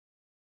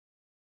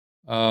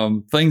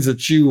 Things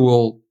that you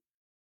will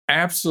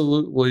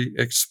absolutely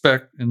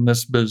expect in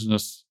this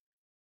business,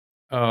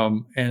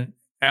 and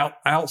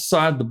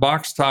outside the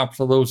box tops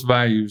of those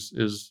values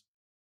is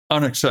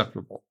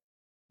unacceptable.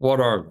 What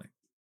are they?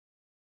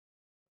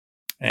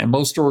 And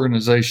most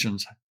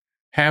organizations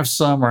have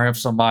some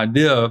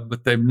idea,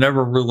 but they've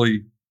never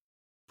really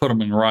put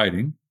them in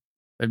writing.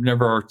 They've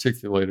never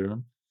articulated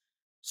them.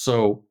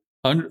 So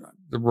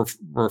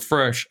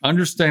refresh,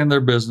 understand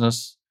their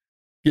business,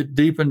 get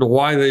deep into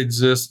why they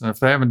exist, and if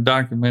they haven't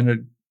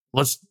documented,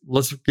 let's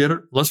get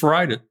it. Let's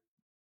write it.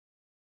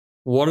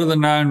 What are the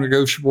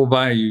non-negotiable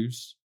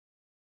values?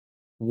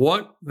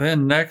 What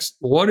then next?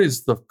 What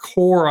is the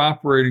core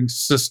operating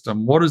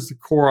system? What is the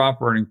core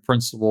operating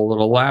principle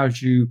that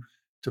allows you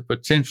to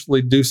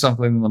potentially do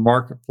something in the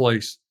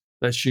marketplace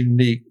that's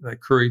unique,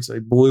 that creates a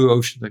blue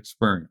ocean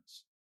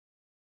experience?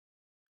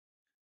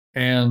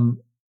 And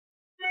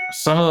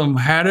some of them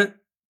had it,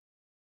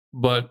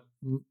 but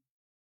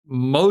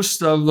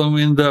most of them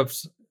end up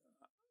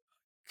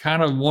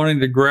kind of wanting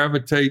to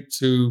gravitate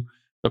to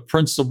the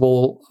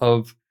principle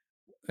of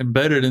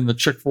embedded in the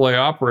Chick-fil-A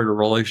operator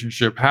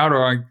relationship. How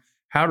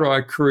do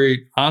I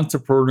create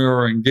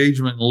entrepreneur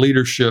engagement and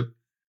leadership,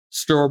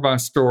 store by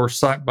store,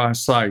 site by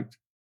site,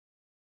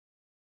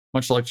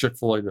 much like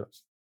Chick-fil-A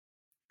does?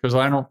 Because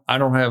I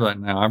don't have that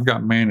now. I've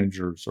got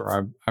managers,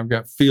 or I've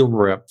got field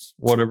reps,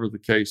 whatever the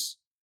case.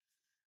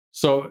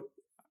 So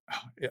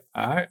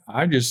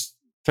I just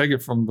take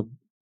it from the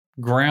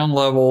ground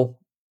level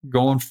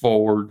going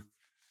forward.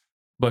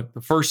 But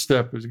the first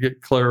step is to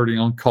get clarity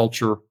on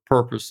culture,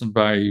 purpose, and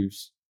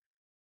values.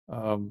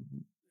 And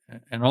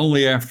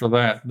only after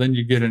that, then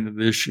you get into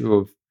the issue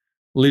of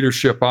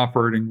leadership,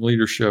 operating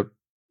leadership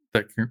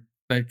that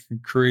can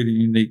create a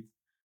unique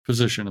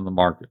position in the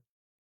market.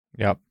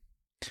 Yep.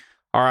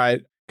 All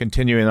right.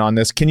 Continuing on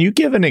this, can you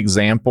give an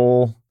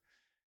example,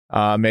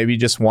 maybe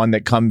just one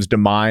that comes to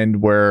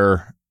mind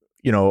where,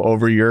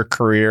 over your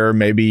career,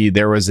 maybe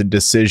there was a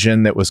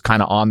decision that was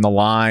kind of on the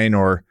line,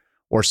 or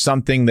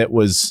something that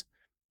was,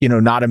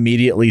 not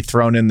immediately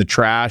thrown in the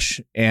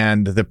trash,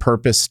 and the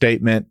purpose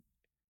statement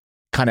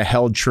kind of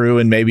held true,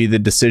 and maybe the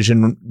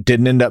decision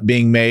didn't end up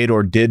being made,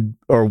 or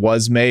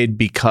was made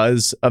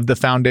because of the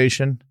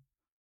foundation?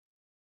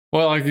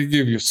 Well, I could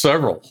give you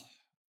several.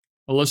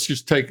 Well, let's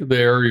just take the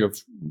area of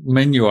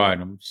menu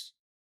items.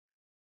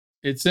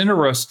 It's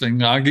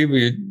interesting. I'll give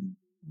you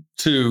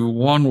two.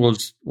 One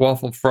was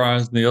waffle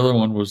fries, and the other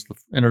one was the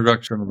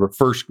introduction of the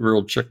first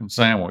grilled chicken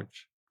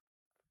sandwich.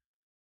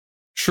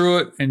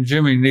 Truett and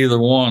Jimmy, neither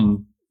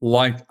one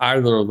liked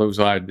either of those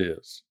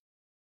ideas.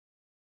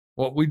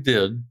 What we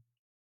did,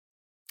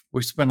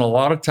 we spent a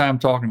lot of time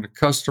talking to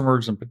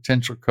customers and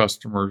potential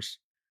customers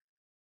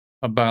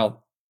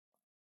about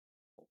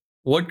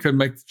what could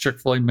make the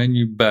Chick-fil-A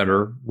menu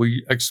better.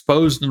 We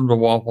exposed them to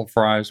waffle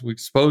fries. We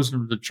exposed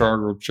them to char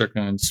grilled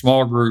chicken in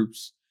small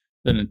groups,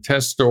 then in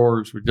test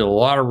stores. We did a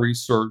lot of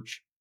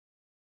research.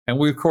 And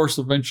we, of course,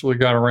 eventually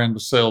got around to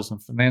sales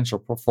and financial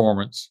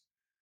performance.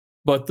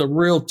 But the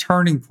real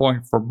turning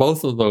point for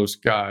both of those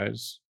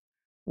guys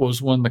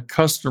was when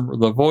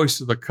the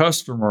voice of the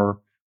customer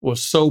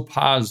was so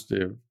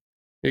positive.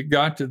 It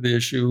got to the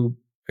issue,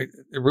 it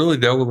really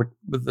dealt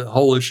with the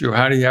whole issue of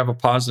how do you have a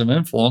positive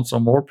influence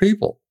on more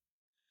people?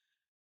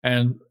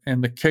 And in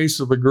the case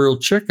of the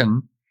grilled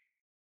chicken,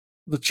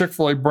 the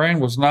Chick-fil-A brand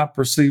was not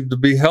perceived to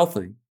be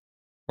healthy,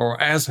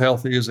 or as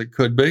healthy as it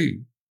could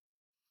be.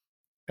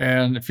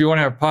 And if you want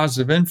to have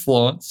positive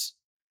influence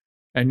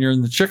and you're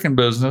in the chicken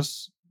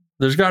business,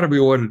 there's got to be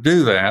a way to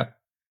do that.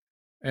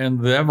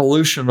 And the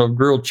evolution of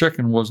grilled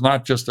chicken was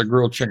not just a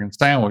grilled chicken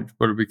sandwich,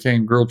 but it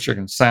became grilled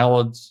chicken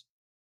salads,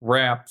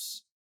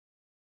 wraps.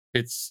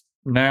 It's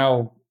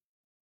now,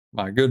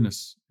 my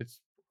goodness, it's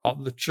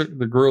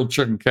the grilled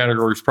chicken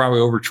category is probably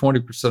over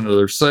 20% of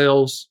their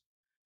sales.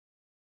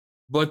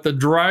 But the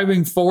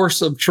driving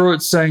force of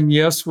Truett saying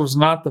yes was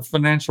not the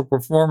financial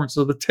performance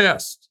of the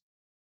test.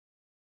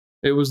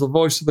 It was the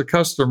voice of the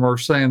customer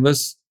saying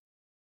this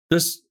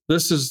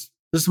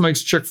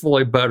makes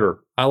Chick-fil-A better.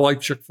 I like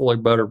Chick-fil-A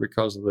better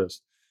because of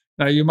this.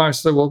 Now you might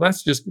say, well,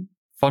 that's just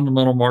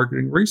fundamental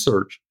marketing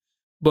research.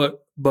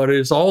 But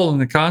it's all in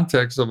the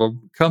context of a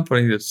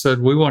company that said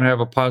we want to have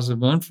a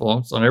positive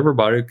influence on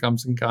everybody who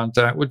comes in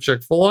contact with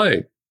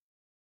Chick-fil-A.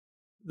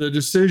 The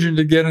decision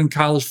to get in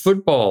college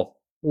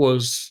football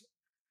was,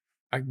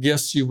 I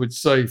guess you would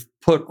say,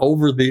 put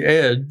over the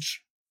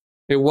edge.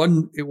 It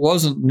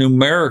wasn't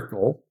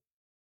numerical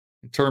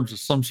in terms of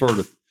some sort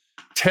of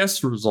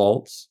test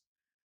results.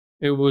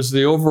 It was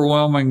the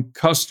overwhelming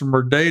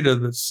customer data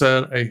that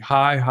said a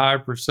high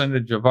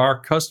percentage of our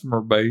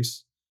customer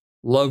base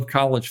loved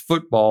college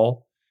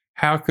football.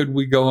 How could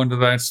we go into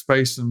that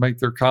space and make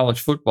their college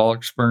football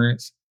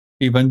experience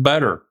even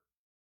better?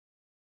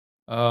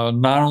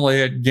 Not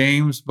only at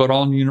games, but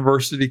on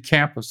university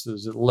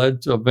campuses. It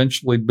led to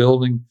eventually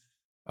building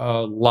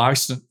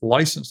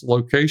licensed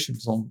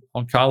locations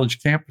on college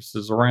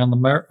campuses around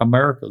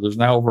America. There's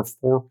now over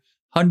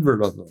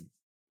 400 of them.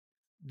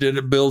 Did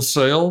it build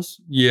sales?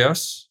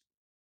 Yes,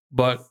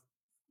 but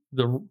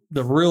the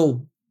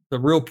real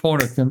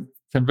point of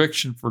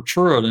conviction for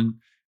Truett in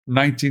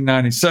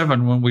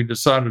 1997, when we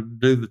decided to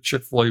do the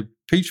Chick-fil-A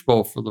Peach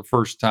Bowl for the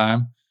first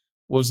time,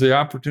 was the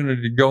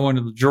opportunity to go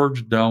into the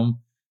Georgia Dome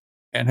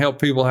and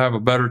help people have a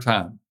better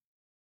time,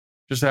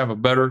 just have a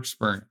better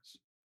experience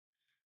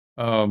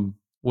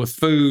with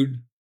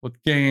food,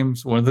 with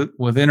games, with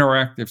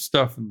interactive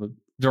stuff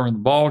during the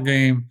ball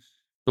game,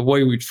 the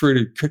way we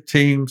treated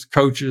teams,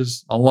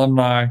 coaches,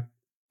 alumni,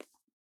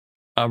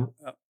 a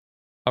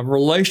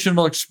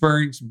relational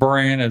experience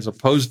brand as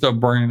opposed to a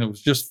brand that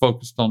was just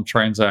focused on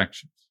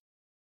transactions.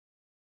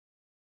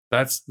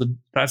 That's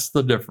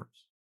the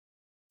difference.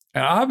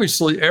 And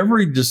obviously,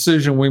 every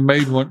decision we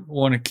made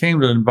when it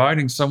came to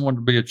inviting someone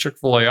to be a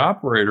Chick-fil-A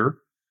operator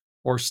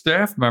or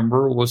staff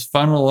member was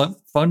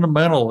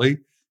fundamentally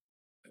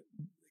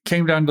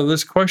came down to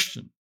this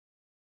question.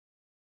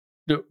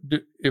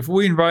 If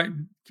we invite,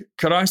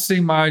 could I see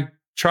my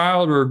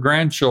child or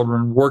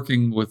grandchildren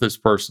working with this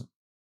person?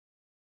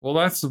 Well,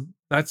 that's the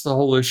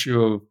whole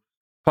issue of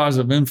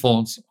positive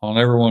influence on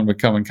everyone we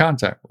come in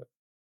contact with.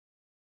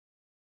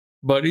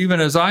 But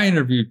even as I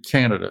interviewed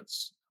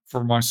candidates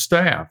for my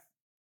staff,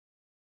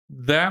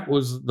 that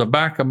was the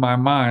back of my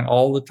mind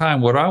all the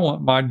time. Would I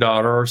want my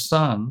daughter or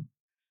son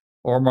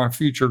or my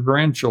future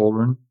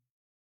grandchildren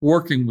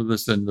working with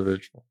this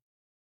individual?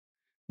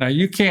 Now,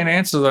 you can't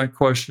answer that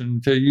question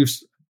until you,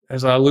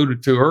 as I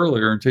alluded to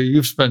earlier, until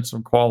you've spent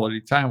some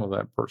quality time with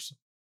that person.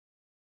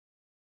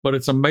 But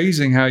it's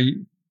amazing how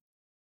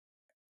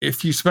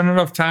if you spend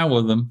enough time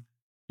with them,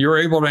 you're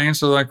able to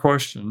answer that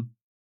question.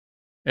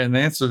 And the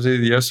answer is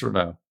either yes or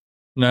no.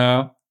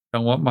 No, I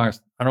don't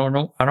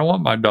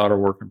want my daughter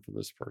working for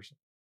this person.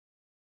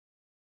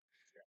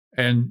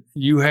 And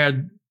you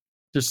had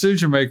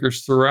decision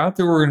makers throughout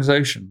the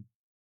organization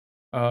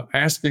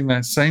asking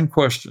that same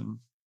question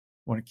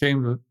when it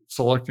came to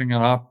selecting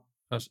an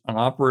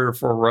operator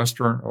for a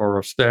restaurant or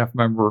a staff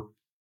member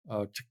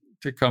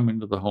to come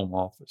into the home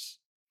office,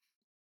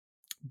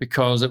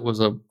 because it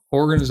was an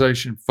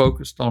organization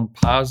focused on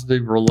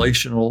positive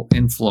relational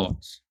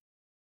influence,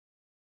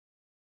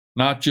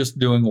 not just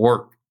doing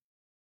work.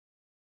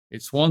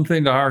 It's one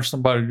thing to hire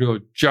somebody to do a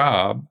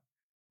job.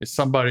 It's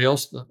something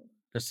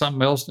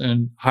else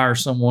and hire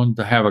someone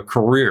to have a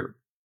career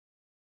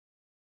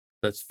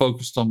that's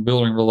focused on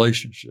building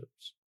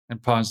relationships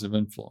and positive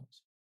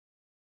influence.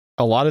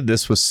 A lot of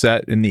this was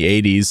set in the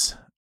 80s.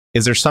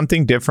 Is there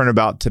something different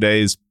about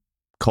today's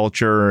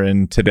culture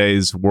and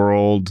today's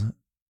world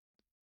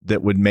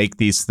that would make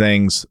these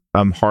things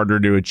harder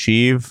to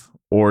achieve?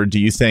 Or do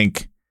you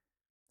think,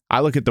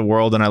 I look at the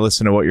world and I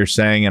listen to what you're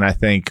saying and I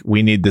think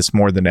we need this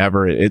more than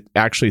ever. It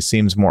actually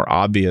seems more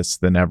obvious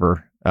than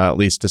ever, at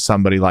least to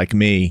somebody like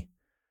me,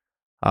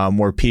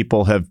 where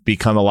people have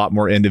become a lot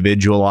more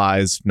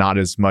individualized, not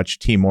as much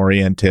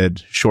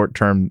team-oriented,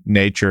 short-term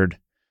natured.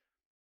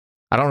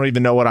 I don't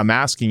even know what I'm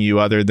asking you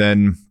other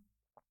than...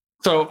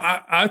 So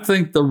I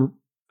think the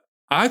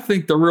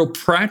real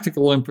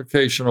practical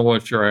implication of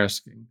what you're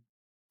asking,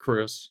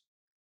 Chris,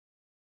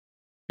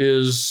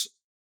 is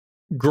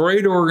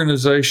great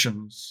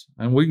organizations,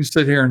 and we can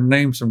sit here and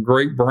name some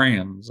great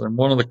brands, and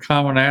one of the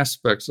common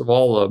aspects of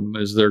all of them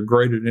is they're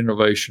great at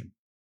innovation.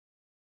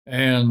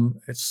 And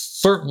it's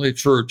certainly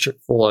true at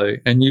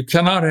Chick-fil-A. And you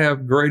cannot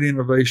have great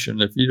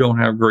innovation if you don't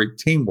have great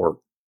teamwork.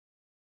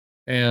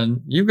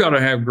 And you've got to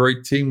have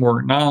great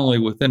teamwork not only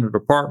within a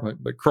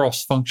department, but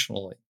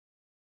cross-functionally.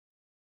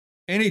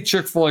 Any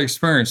Chick-fil-A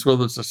experience,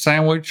 whether it's a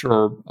sandwich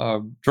or a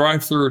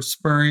drive-through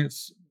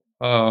experience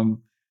or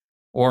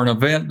an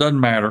event, doesn't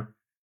matter.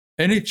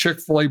 Any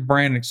Chick-fil-A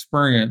brand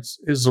experience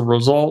is a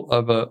result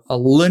of a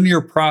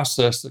linear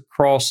process that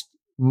crossed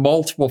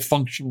multiple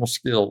functional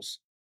skills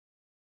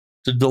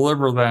to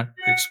deliver that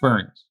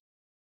experience.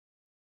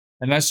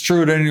 And that's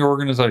true at any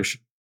organization.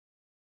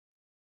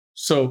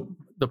 So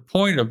the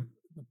point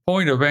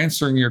of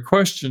answering your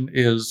question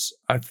is,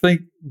 I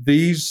think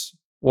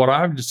what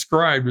I've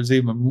described is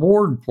even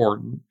more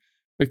important,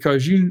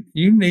 because you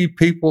need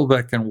people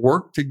that can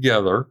work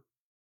together.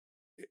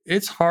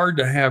 It's hard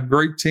to have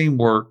great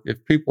teamwork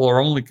if people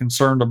are only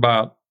concerned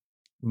about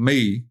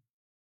me,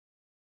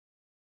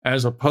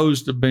 as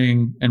opposed to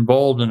being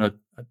involved in a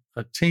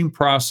team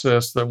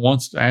process that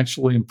wants to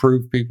actually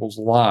improve people's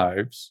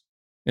lives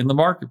in the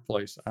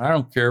marketplace. I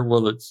don't care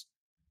whether it's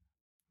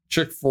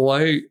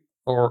Chick-fil-A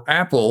or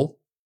Apple.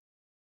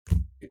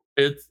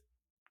 It's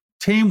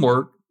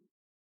teamwork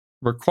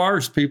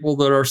requires people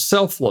that are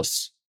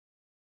selfless.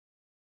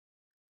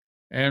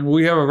 And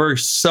we have a very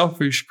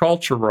selfish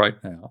culture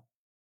right now.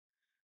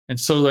 And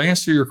so to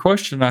answer your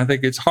question, I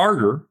think it's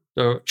harder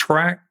to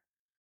attract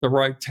the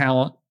right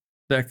talent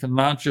that can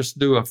not just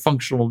do a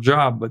functional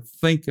job, but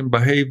think and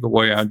behave the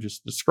way I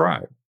just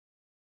described.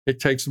 It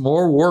takes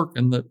more work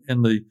in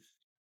the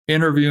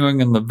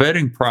interviewing and the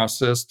vetting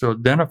process to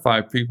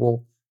identify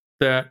people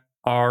that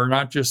are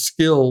not just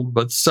skilled,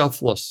 but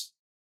selfless.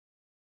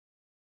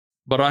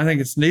 But I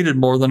think it's needed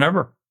more than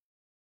ever.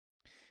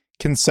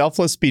 Can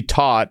selfless be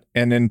taught?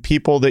 And in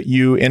people that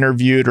you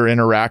interviewed or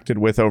interacted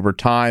with over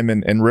time,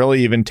 and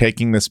really even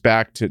taking this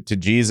back to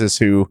Jesus,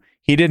 who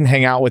he didn't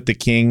hang out with the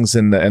kings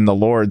and the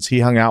lords, he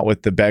hung out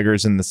with the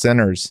beggars and the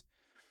sinners.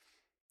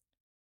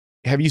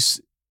 Is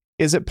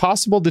it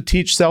possible to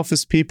teach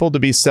selfless people to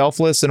be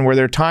selfless? And were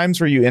there times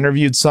where you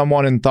interviewed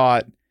someone and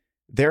thought,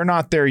 they're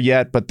not there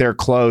yet, but they're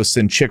close,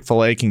 and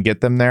Chick-fil-A can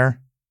get them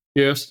there?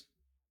 Yes.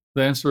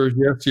 The answer is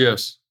yes,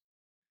 yes.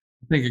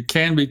 I think it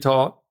can be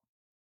taught.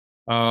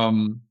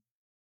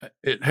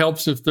 It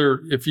helps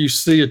if you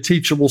see a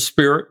teachable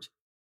spirit.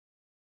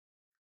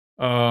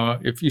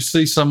 If you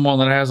see someone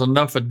that has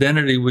enough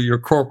identity with your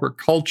corporate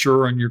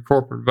culture and your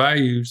corporate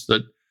values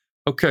that,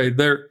 okay,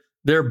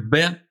 they're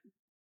bent,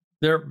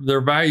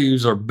 their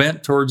values are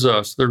bent towards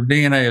us. Their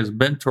DNA is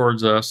bent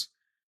towards us.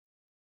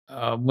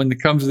 When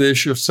it comes to the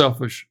issue of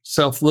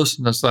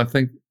selflessness, I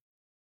think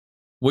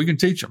we can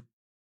teach them.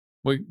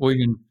 We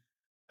can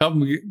help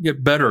them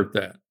get better at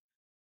that.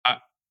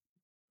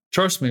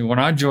 Trust me, when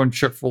I joined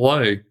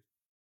Chick-fil-A,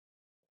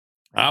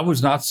 I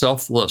was not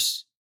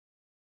selfless.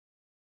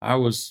 I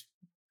was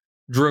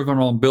driven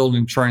on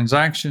building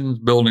transactions,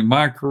 building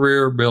my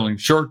career, building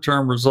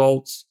short-term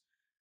results.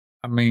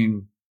 I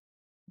mean,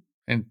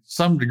 in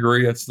some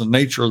degree, that's the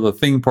nature of the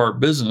theme park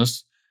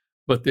business.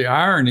 But the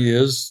irony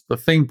is the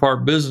theme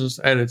park business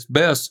at its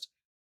best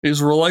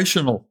is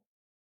relational.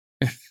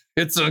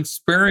 It's an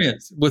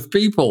experience with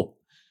people.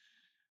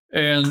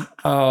 And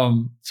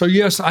so,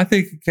 yes, I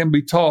think it can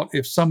be taught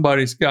if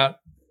somebody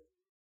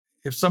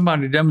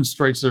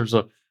demonstrates there's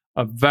a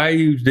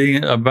values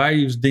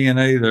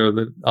DNA there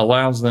that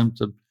allows them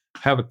to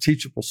have a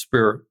teachable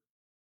spirit.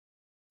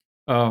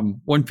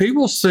 When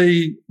people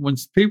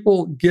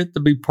get to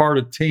be part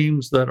of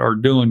teams that are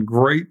doing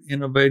great,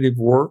 innovative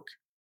work,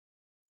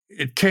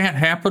 it can't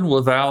happen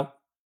without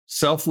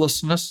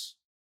selflessness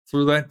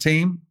through that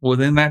team,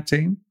 within that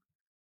team.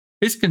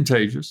 It's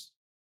contagious.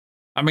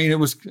 I mean,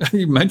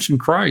 you mentioned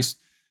Christ.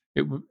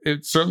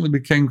 It certainly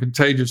became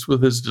contagious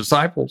with his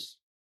disciples.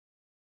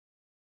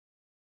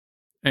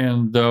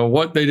 And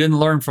what they didn't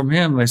learn from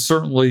him, they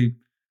certainly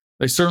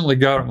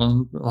got it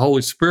when the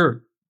Holy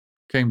Spirit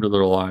came to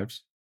their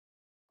lives.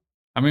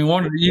 I mean,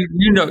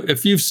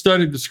 if you've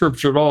studied the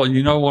scripture at all,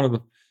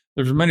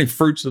 there's many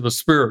fruits of the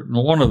Spirit, and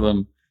one of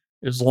them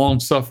is long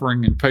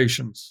suffering and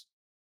patience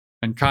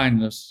and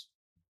kindness.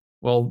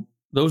 Well,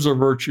 those are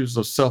virtues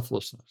of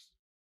selflessness.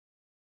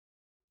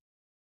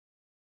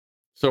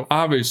 So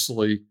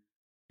obviously,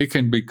 it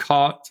can be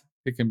caught,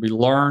 it can be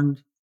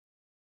learned.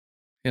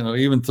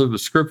 Even through the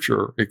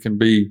scripture, it can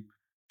be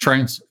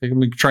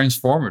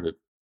transformative.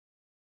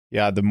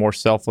 Yeah, the more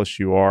selfless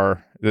you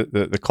are,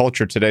 the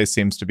culture today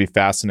seems to be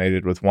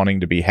fascinated with wanting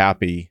to be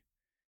happy,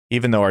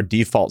 even though our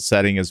default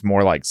setting is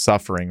more like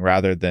suffering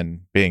rather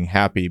than being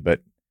happy.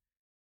 But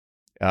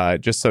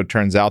it just so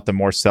turns out the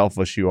more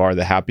selfless you are,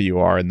 the happier you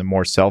are, and the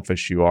more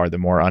selfish you are, the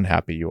more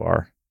unhappy you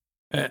are.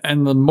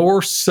 And the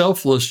more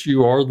selfless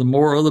you are, the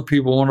more other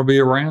people want to be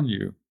around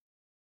you.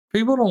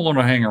 People don't want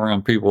to hang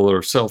around people that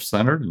are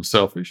self-centered and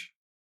selfish.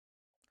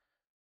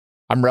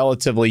 I'm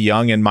relatively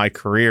young in my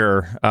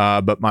career,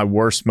 but my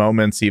worst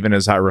moments, even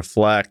as I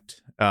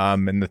reflect,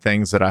 and the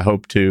things that I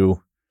hope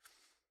to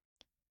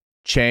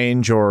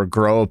change or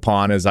grow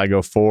upon as I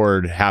go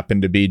forward, happen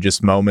to be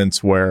just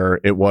moments where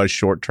it was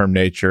short-term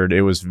natured.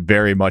 It was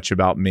very much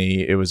about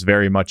me. It was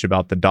very much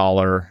about the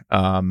dollar.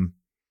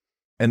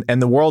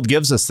 And the world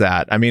gives us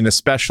that. I mean,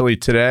 especially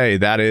today,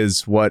 that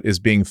is what is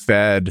being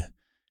fed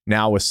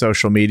now with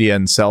social media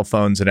and cell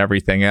phones and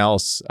everything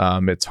else.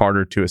 It's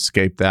harder to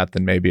escape that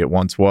than maybe it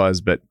once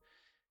was. But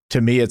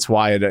to me, it's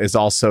why it is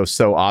also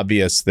so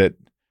obvious that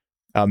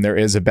there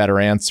is a better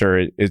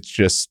answer. It's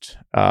just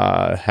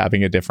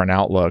having a different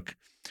outlook.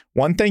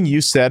 One thing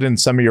you said in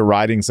some of your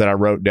writings that I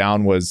wrote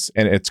down was,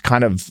 and it's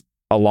kind of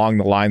along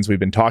the lines we've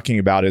been talking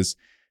about, is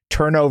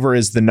turnover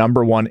is the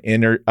number one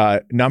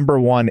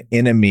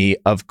enemy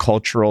of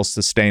cultural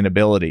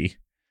sustainability.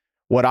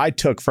 What I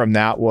took from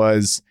that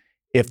was,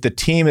 if the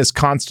team is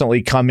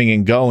constantly coming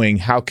and going,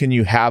 how can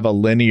you have a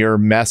linear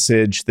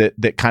message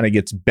that kind of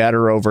gets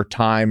better over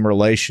time,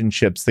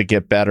 relationships that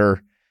get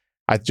better?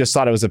 I just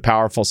thought it was a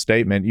powerful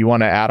statement. You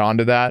want to add on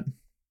to that?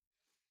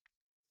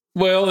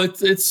 Well,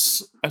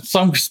 it's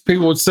some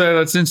people would say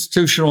that's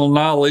institutional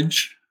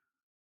knowledge,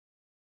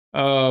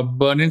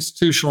 but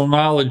institutional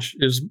knowledge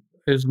is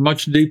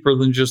much deeper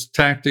than just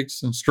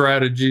tactics and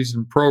strategies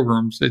and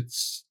programs.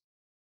 It's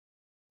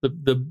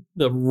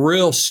the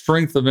real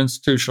strength of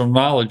institutional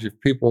knowledge if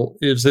people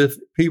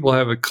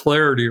have a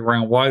clarity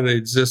around why they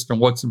exist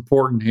and what's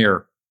important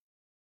here.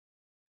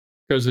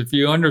 Because if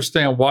you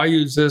understand why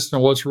you exist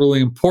and what's really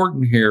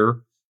important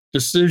here,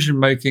 decision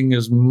making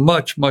is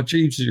much, much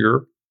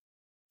easier,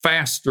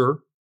 faster,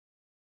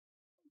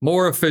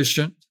 more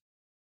efficient.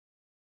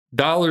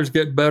 Dollars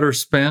get better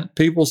spent.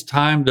 People's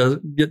time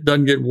doesn't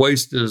get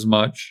wasted as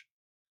much.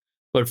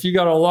 But if you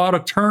got a lot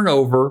of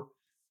turnover,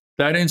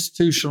 that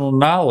institutional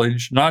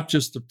knowledge, not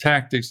just of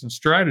tactics and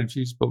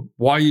strategies, but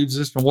why you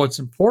exist and what's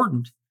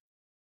important,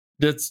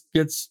 that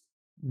gets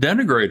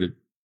denigrated.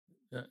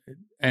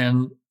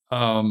 And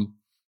I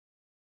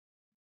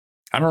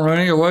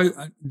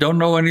don't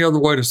know any other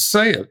way to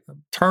say it.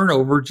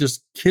 Turnover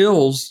just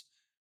kills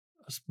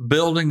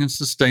building and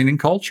sustaining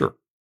culture.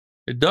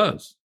 It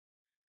does.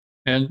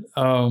 And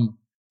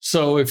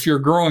so if you're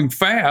growing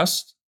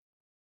fast,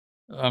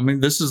 I mean,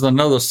 this is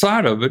another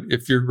side of it.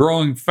 If you're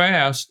growing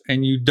fast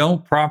and you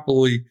don't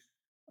properly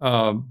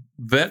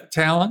vet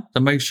talent to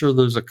make sure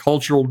there's a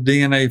cultural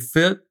DNA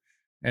fit,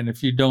 and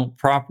if you don't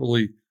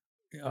properly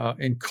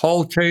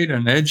inculcate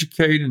and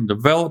educate and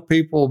develop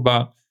people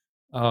about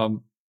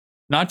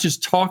not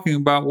just talking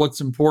about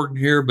what's important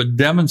here, but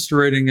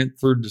demonstrating it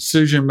through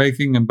decision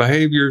making and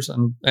behaviors,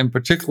 and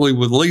particularly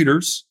with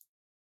leaders,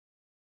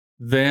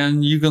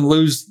 then you can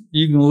lose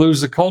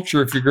the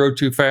culture if you grow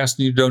too fast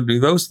and you don't do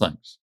those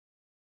things.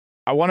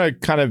 I want to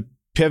kind of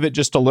pivot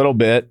just a little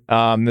bit.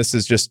 This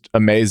is just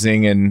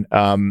amazing, and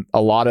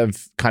a lot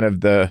of kind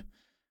of the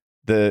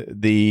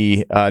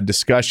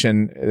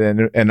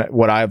discussion and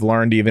what I've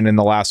learned even in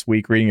the last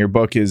week reading your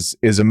book is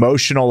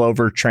emotional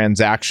over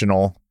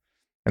transactional.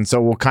 And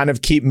so we'll kind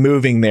of keep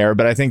moving there,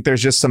 but I think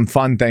there's just some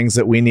fun things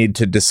that we need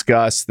to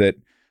discuss that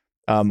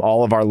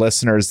all of our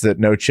listeners that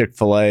know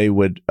Chick-fil-A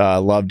would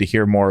love to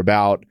hear more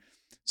about.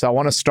 So I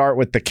want to start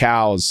with the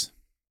cows.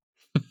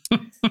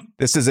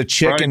 This is a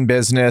chicken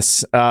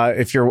business.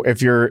 If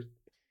your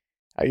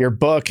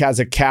book has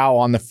a cow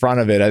on the front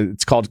of it,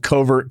 it's called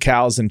Covert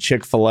Cows and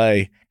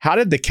Chick-fil-A. How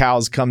did the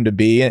cows come to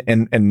be,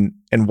 and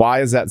why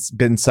has that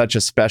been such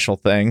a special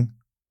thing?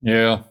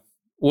 Yeah.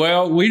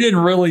 Well, we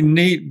didn't really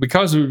need,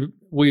 because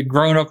we'd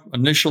grown up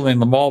initially in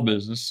the mall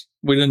business,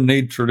 we didn't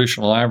need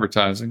traditional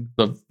advertising.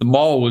 The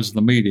mall was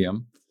the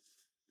medium.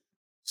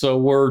 So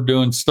we're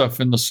doing stuff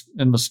in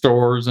the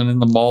stores and in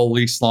the mall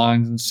lease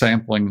lines and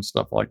sampling and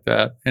stuff like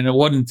that. And it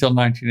wasn't until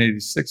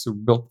 1986 that we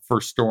built the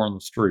first store on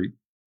the street.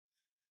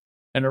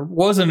 And it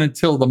wasn't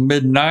until the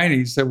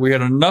mid-90s that we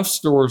had enough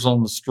stores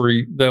on the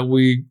street that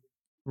we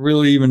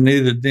really even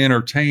needed to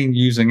entertain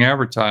using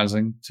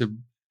advertising to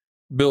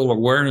build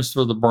awareness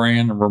for the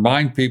brand and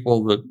remind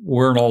people that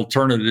we're an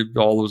alternative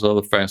to all those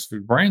other fast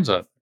food brands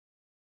out there.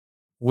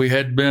 We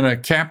had been a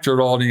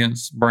captured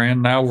audience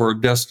brand. Now we're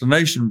a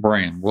destination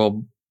brand.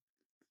 Well,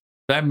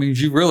 that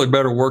means you really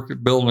better work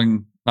at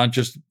building not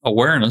just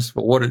awareness,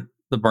 but what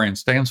the brand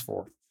stands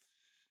for.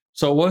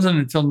 So it wasn't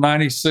until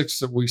 96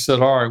 that we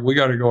said, all right, we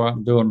got to go out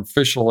and do an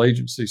official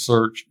agency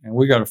search, and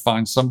we got to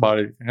find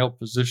somebody that can help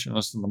position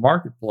us in the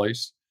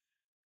marketplace.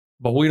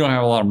 But we don't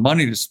have a lot of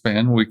money to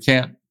spend. We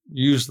can't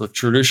use the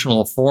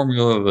traditional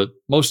formula that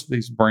most of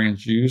these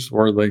brands use,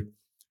 where they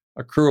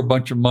accrue a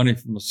bunch of money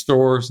from the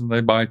stores and they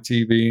buy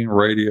TV and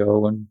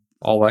radio and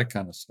all that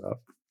kind of stuff.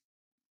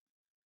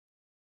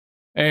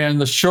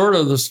 And the short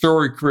of the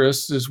story,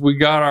 Chris, is we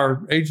got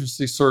our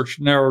agency search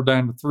narrowed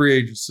down to 3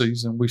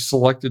 agencies, and we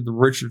selected the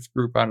Richards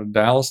Group out of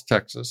Dallas,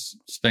 Texas.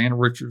 Stan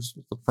Richards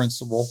was the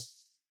principal,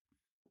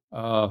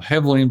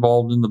 heavily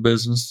involved in the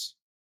business.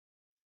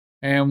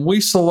 And we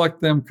select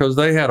them because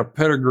they had a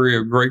pedigree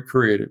of great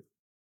creative.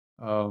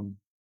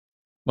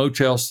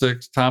 Motel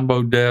 6, Tom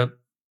Bodette,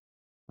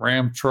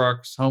 Ram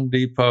Trucks, Home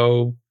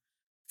Depot,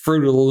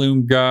 Fruit of the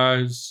Loom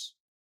guys,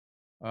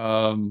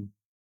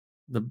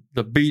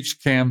 the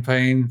beach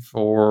campaign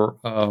for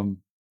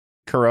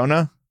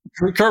Corona.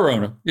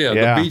 Yeah,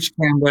 the beach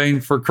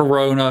campaign for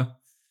Corona.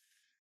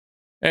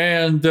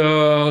 And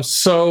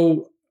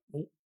so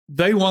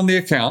they won the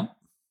account.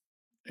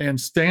 And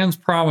Stan's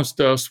promise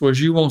to us was,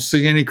 you won't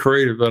see any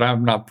creative that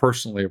I've not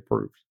personally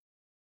approved.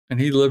 And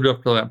he lived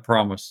up to that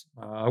promise.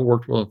 I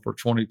worked with him for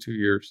 22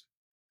 years.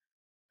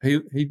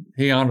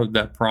 He honored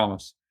that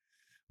promise.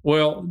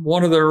 Well,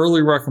 one of the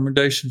early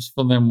recommendations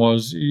for them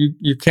was,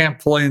 you can't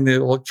play in the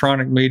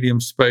electronic medium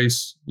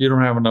space. You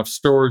don't have enough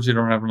stores. You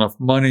don't have enough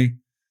money.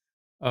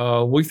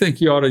 We think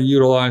you ought to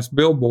utilize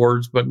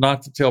billboards, but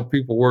not to tell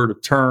people where to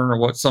turn or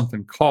what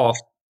something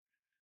costs,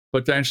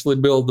 but to actually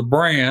build the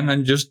brand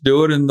and just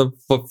do it in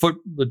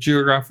the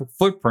geographic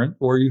footprint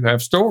where you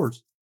have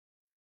stores.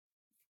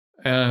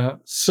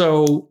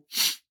 So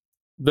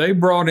they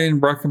brought in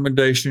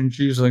recommendations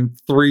using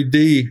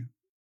 3D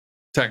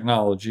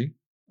technology.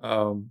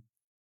 I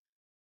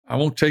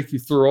won't take you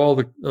through all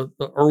the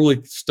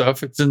early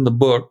stuff. It's in the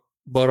book.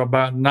 But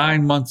about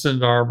 9 months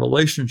into our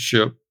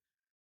relationship,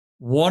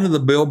 one of the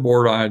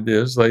billboard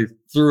ideas they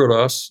threw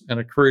at us in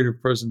a creative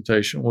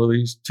presentation with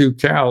these 2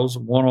 cows,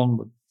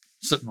 one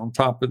sitting on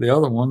top of the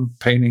other one,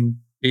 painting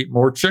 "Eat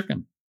More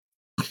Chicken."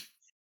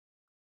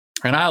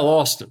 And I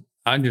lost it.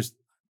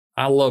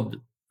 I loved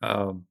it.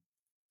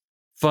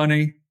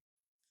 Funny.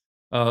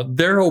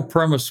 Their whole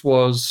premise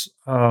was,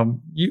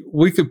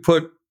 we could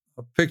put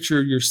a picture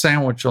of your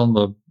sandwich on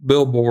the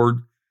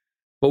billboard,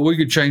 but we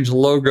could change the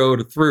logo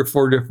to 3 or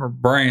 4 different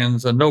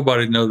brands and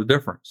nobody know the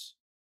difference.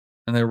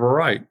 And they were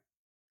right.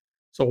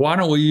 So why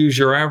don't we use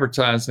your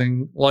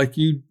advertising like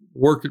you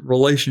work at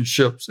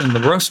relationships in the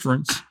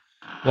restaurants?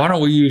 Why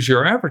don't we use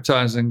your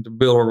advertising to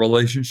build a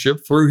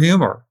relationship through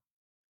humor?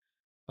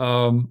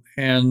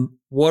 And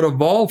what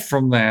evolved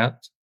from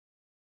that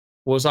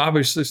was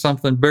obviously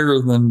something bigger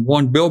than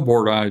one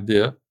billboard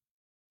idea.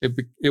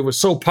 It was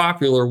so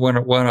popular when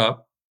it went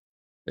up.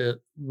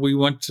 We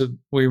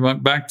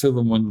went back to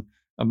them in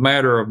a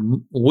matter of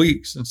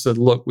weeks and said,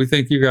 look, we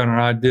think you got an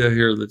idea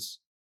here that's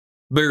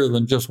bigger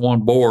than just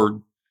one board.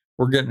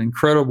 We're getting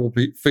incredible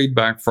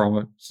feedback from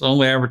it. It's the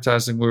only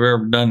advertising we've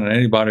ever done that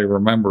anybody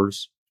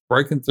remembers,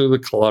 breaking through the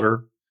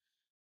clutter,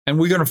 and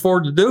we can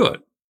afford to do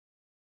it.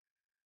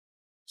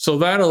 So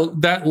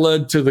that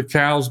led to the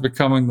cows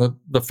becoming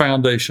the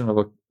foundation of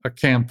a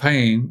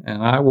campaign,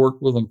 and I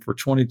worked with them for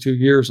 22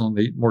 years on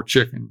the Eat More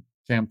Chicken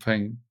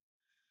campaign.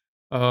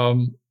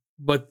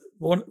 But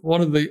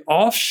one of the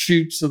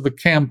offshoots of the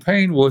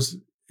campaign was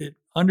it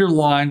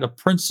underlined a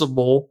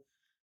principle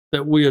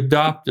that we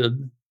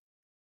adopted,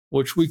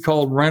 which we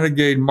called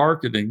renegade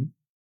marketing.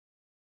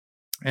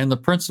 And the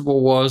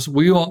principle was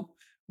we don't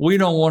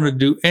want to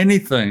do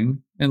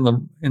anything in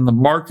the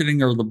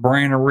marketing or the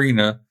brand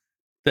arena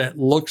that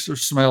looks or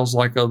smells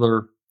like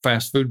other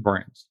fast food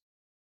brands.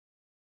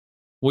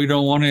 We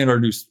don't want to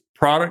introduce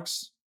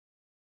products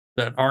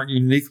that aren't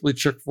uniquely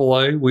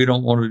Chick-fil-A. We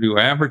don't want to do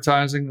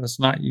advertising that's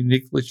not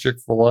uniquely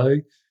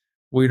Chick-fil-A.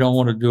 We don't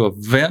want to do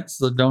events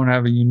that don't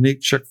have a unique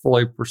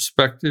Chick-fil-A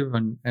perspective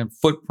and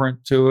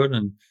footprint to it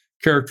and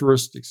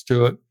characteristics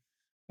to it.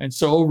 And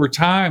so over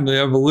time, the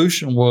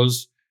evolution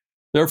was,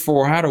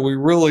 therefore, how do we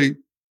really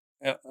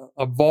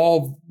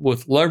evolve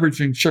with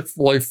leveraging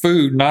Chick-fil-A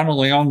food, not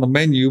only on the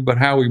menu, but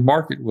how we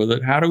market with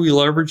it? How do we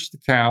leverage the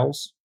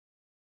cows?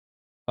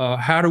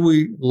 How do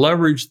we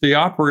leverage the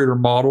operator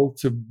model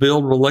to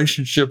build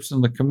relationships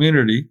in the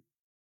community?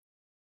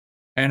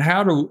 And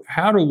how do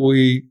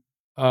we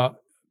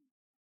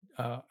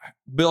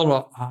build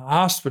a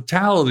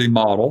hospitality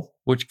model,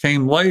 which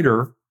came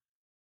later,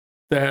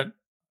 that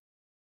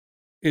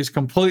is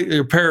completely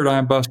a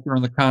paradigm buster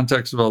in the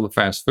context of other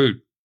fast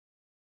food?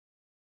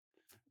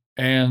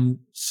 And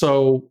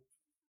so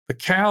the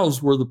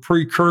cows were the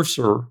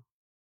precursor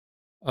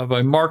of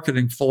a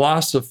marketing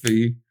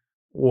philosophy.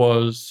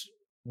 Was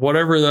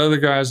whatever the other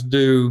guys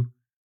do,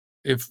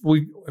 if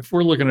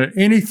we're looking at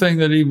anything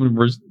that even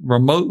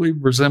remotely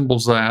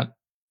resembles that,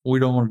 we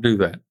don't want to do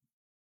that.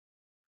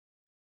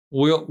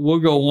 We'll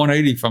go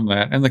 180 from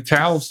that. And the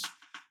cows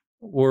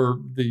were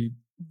the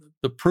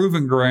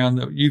proving ground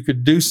that you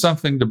could do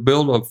something to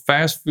build a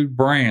fast food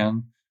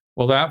brand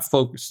without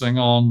focusing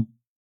on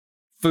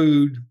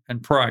food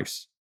and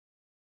price.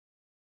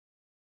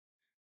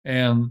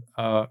 And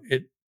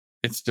it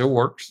still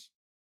works.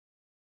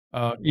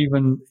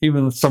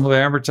 Even some of the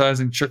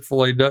advertising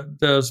Chick-fil-A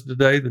does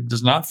today that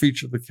does not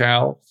feature the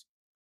cows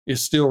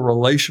is still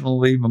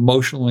relationally,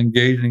 emotionally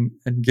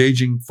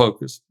engaging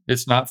focused.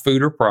 It's not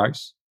food or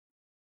price.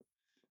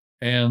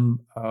 And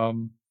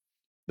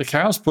the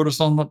cows put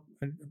us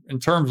in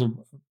terms of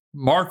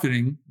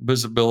marketing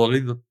visibility,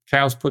 the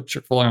cows put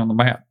Chick-fil-A on the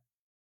map.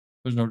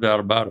 There's no doubt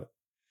about it.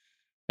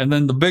 And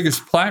then the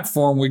biggest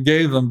platform we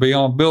gave them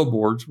beyond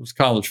billboards was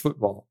college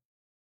football.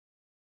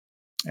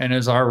 And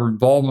as our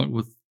involvement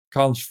with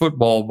college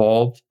football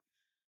evolved,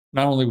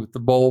 not only with the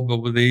bowl, but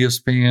with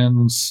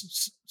ESPN,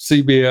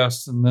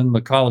 CBS, and then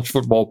the college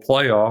football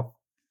playoff,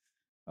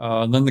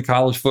 and then the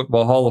college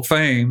football Hall of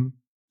Fame,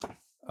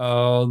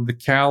 the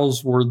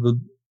cows were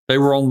they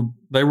were on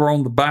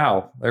the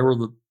bow. They were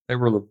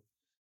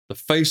the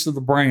face of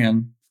the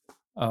brand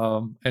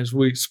as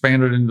we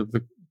expanded into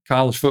the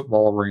college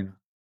football arena.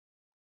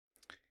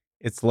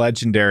 It's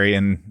legendary.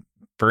 And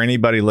for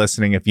anybody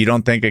listening, if you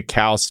don't think a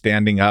cow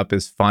standing up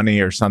is funny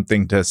or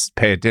something to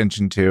pay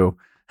attention to,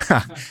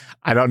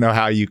 I don't know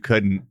how you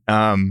couldn't.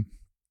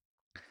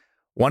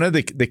 One of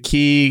the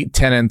key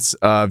tenets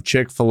of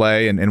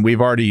Chick-fil-A, and we've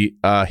already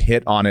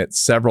hit on it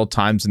several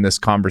times in this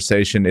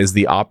conversation, is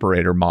the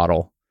operator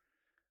model,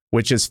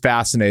 which is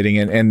fascinating.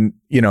 And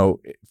you know,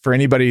 for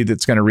anybody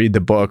that's going to read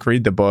the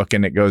book,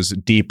 and it goes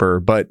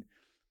deeper. But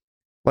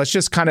let's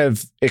just kind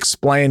of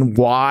explain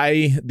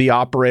why the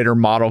operator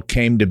model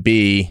came to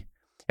be.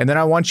 And then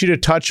I want you to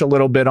touch a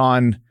little bit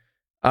on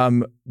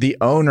the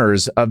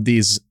owners of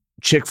these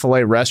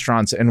Chick-fil-A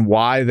restaurants and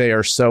why they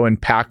are so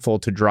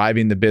impactful to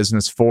driving the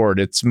business forward.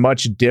 It's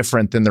much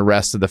different than the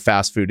rest of the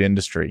fast food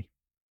industry.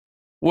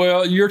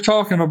 Well, you're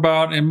talking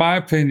about, in my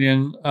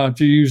opinion,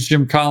 to use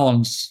Jim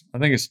Collins, I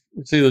think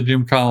it's either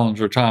Jim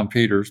Collins or Tom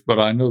Peters, but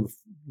I know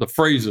the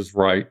phrase is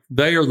right.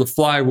 They are the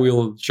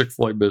flywheel of the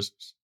Chick-fil-A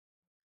business.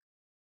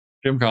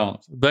 Jim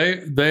Collins.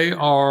 They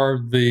are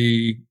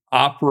the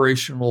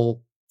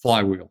operational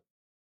flywheel.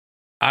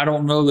 I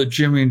don't know that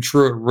Jimmy and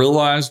Truett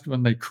realized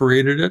when they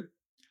created it.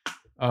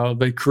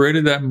 They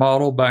created that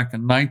model back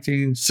in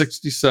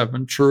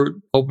 1967. Truett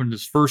opened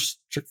his first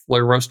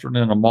Chick-fil-A restaurant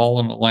in a mall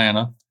in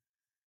Atlanta.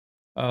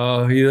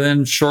 He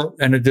then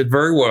and it did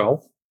very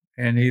well.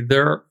 And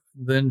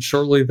then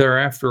shortly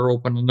thereafter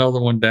opened another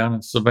one down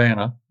in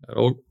Savannah at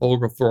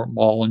Oglethorpe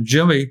Mall. And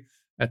Jimmy,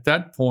 at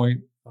that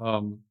point,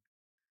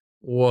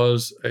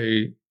 was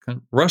a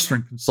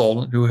restaurant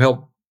consultant who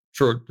helped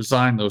Truett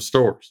design those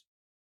stores.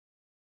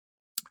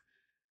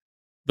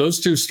 Those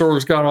two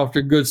stores got off to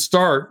a good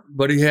start,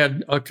 but he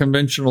had a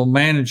conventional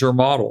manager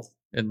model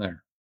in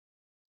there.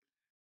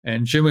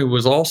 And Jimmy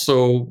was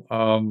also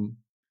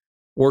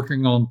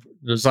working on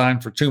design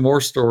for two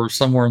more stores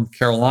somewhere in the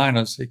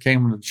Carolinas. He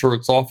came into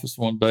Truett's office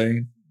one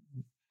day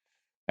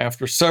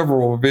after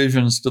several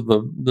revisions to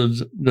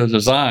the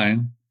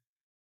design.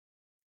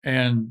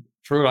 And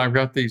Truett, I've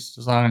got these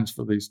designs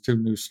for these two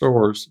new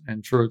stores.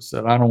 And Truett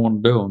said, I don't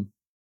want to do them.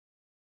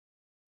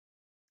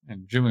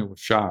 And Jimmy was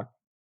shocked.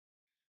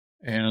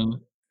 And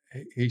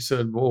he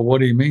said, well, what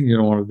do you mean you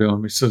don't want to do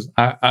them? He says,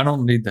 I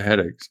don't need the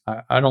headaches.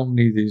 I don't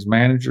need these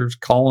managers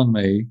calling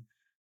me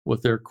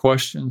with their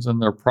questions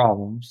and their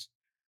problems.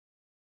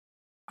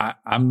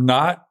 I'm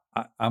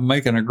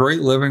making a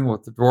great living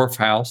with the Dwarf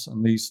House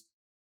and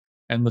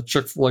the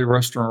Chick-fil-A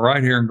restaurant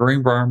right here in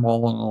Greenbrier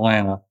Mall in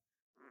Atlanta.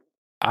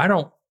 I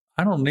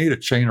don't need a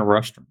chain of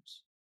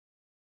restaurants.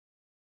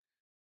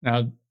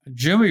 Now,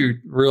 Jimmy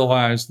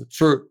realized that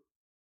Truett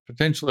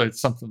potentially had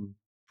something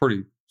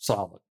pretty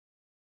solid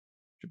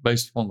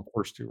based upon the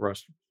first two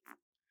restaurants.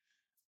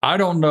 I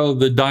don't know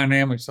the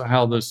dynamics of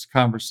how this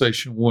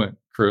conversation went,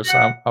 Chris.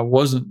 I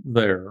wasn't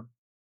there.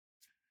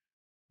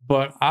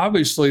 But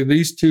obviously,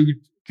 these two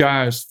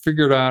guys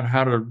figured out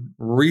how to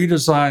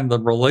redesign the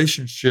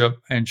relationship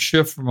and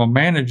shift from a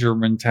manager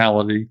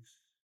mentality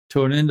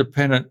to an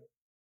independent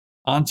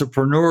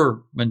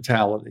entrepreneur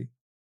mentality.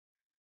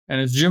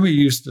 And as Jimmy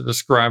used to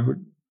describe it,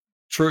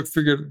 Truett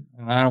figured,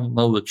 and I don't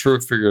know that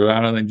Truett figured it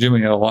out, I think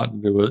Jimmy had a lot to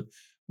do with it,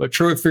 but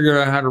Truett figured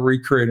out how to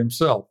recreate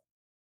himself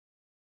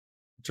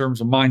in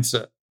terms of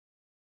mindset.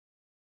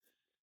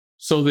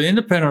 So the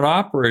independent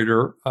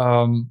operator,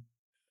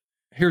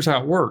 here's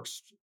how it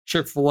works.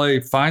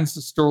 Chick-fil-A finds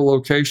the store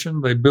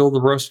location, they build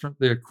the restaurant,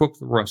 they equip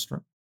the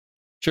restaurant.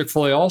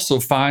 Chick-fil-A also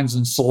finds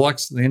and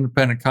selects the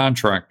independent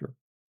contractor.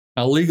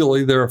 Now,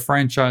 legally, they're a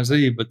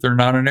franchisee, but they're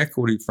not an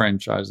equity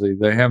franchisee.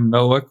 They have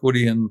no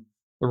equity in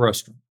the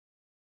restaurant.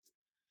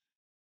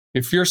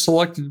 If you're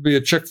selected to be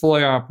a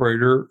Chick-fil-A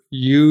operator,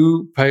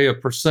 you pay a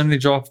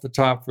percentage off the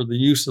top for the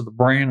use of the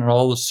brand and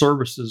all the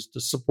services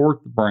to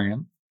support the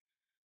brand.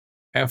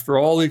 After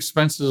all the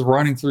expenses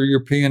running through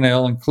your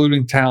P&L,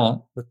 including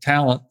talent, the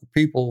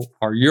people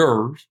are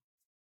yours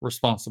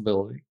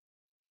responsibility.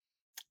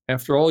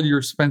 After all your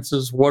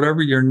expenses,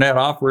 whatever your net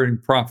operating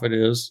profit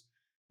is,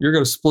 you're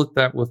going to split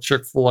that with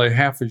Chick-fil-A.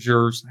 Half is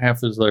yours,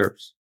 half is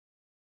theirs.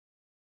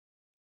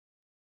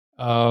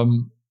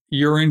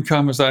 Your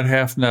income is that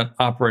half net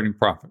operating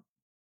profit.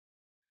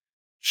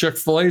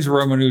 Chick-fil-A's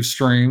revenue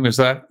stream is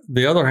that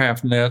the other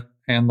half net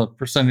and the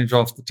percentage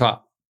off the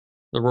top,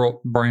 the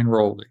brand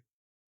royalty.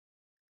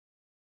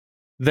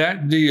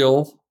 That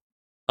deal,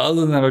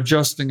 other than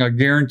adjusting a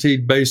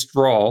guaranteed base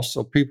draw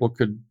so people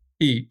could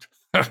eat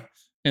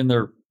in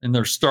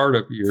their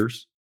startup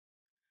years,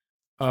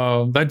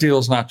 that deal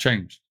has not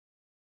changed.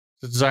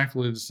 It's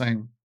exactly the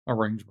same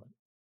arrangement.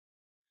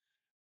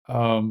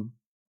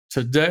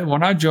 Today,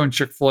 when I joined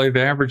Chick-fil-A,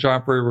 the average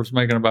operator was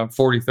making about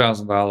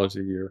 $40,000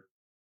 a year.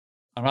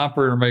 An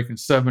operator making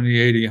 70,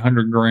 80,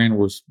 100 grand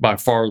was by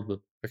far the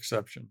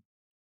exception.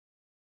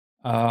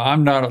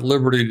 I'm not at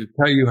liberty to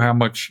tell you how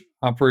much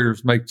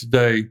operators make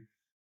today,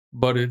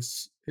 but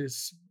it's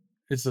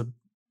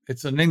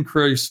an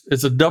increase.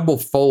 It's a double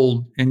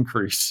fold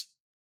increase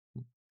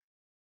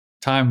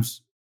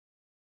times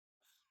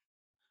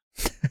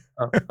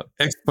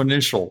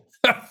exponential.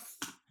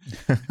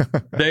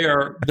 They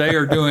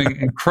are doing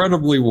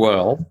incredibly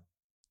well.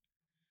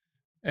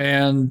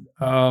 And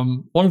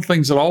one of the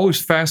things that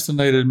always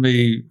fascinated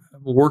me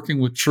working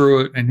with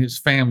Truett and his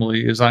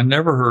family is I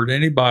never heard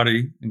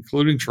anybody,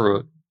 including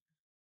Truett,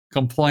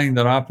 complain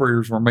that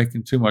operators were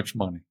making too much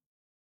money.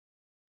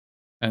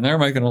 And they're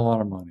making a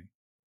lot of money.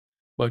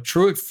 But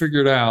Truett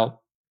figured out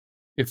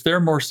if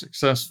they're more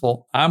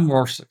successful, I'm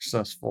more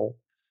successful.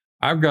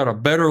 I've got a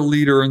better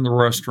leader in the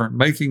restaurant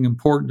making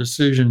important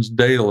decisions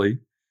daily.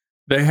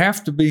 They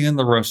have to be in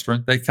the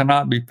restaurant. They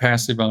cannot be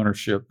passive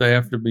ownership. They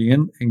have to be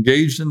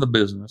engaged in the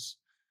business.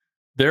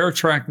 They're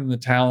attracting the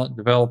talent,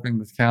 developing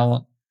the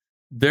talent.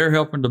 They're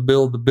helping to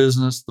build the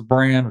business, the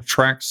brand,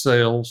 attract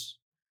sales.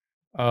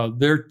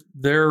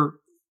 They're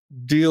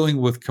dealing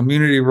with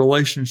community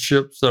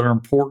relationships that are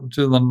important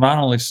to them, not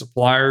only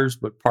suppliers,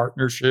 but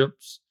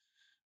partnerships.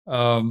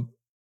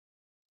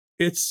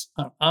 It's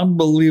an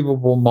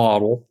unbelievable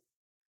model.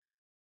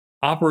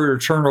 Operator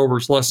turnover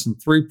is less than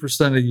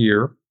 3% a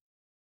year.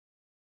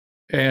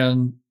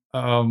 And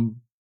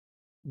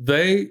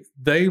they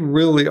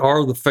really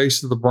are the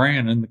face of the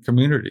brand in the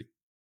community.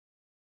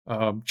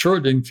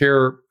 Truett didn't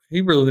care. He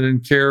really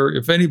didn't care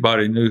if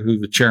anybody knew who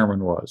the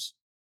chairman was.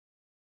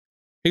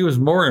 He was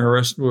more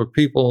interested with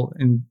people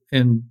in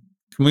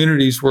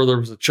communities where there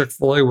was a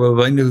Chick-fil-A, whether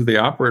they knew who the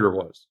operator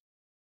was.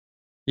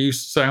 He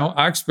used to say,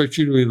 I expect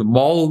you to be the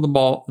mayor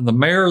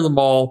of the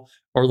mall,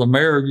 or the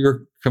mayor of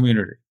your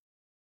community.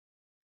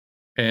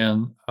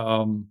 And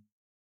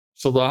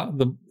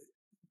so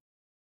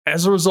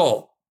as a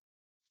result,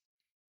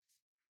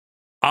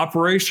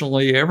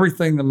 operationally,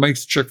 everything that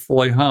makes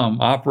Chick-fil-A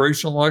hum,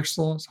 operational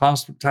excellence,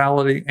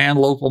 hospitality, and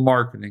local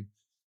marketing,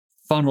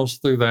 funnels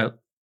through that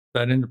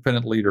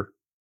independent leader.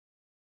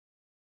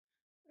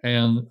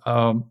 And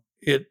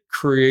it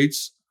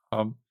creates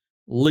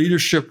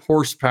leadership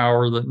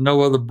horsepower that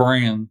no other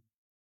brand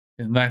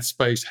in that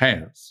space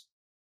has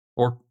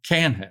or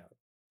can have.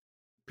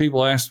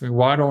 People ask me,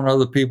 why don't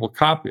other people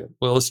copy it?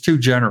 Well, it's too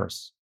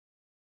generous.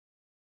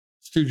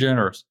 It's too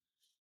generous.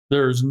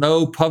 There's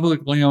no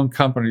publicly owned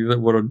company that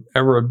would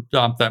ever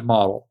adopt that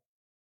model.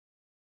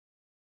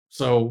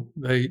 So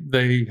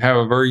they have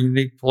a very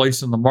unique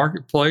place in the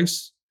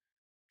marketplace.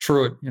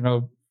 Truett,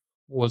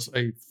 was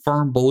a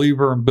firm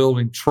believer in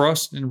building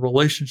trust in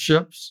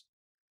relationships.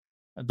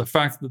 And the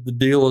fact that the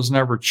deal has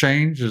never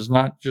changed is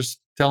not just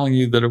telling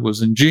you that it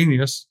was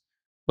ingenious,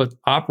 but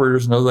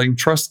operators know they can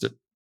trust it.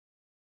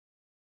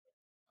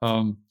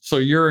 So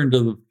you're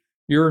into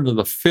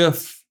the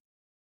fifth,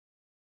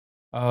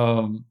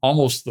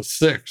 almost the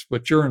sixth,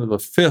 but you're into the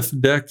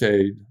fifth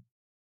decade,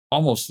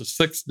 almost the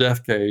sixth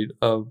decade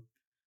of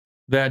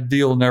that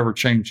deal never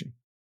changing.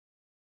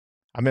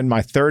 I'm in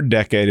my third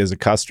decade as a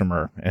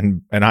customer,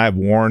 and I have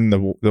worn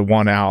the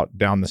one out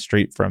down the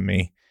street from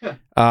me. Yeah.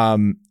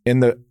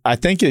 I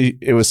think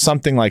it was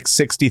something like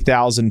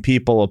 60,000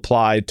 people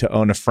applied to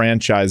own a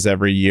franchise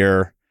every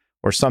year,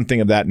 or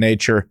something of that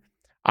nature.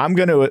 I'm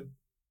going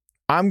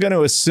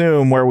to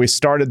assume where we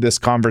started this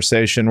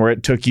conversation, where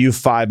it took you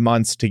 5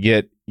 months to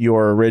get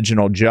your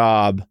original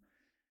job,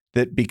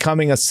 that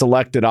becoming a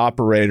selected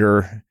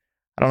operator,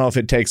 I don't know if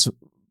it takes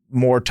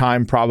more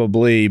time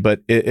probably,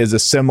 but it is a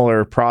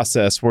similar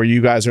process where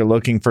you guys are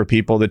looking for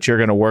people that you're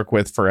going to work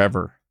with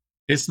forever.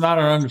 It's not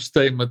an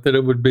understatement that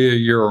it would be a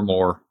year or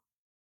more,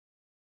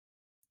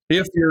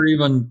 if you're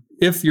even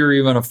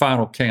a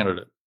final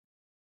candidate.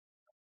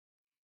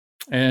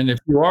 And if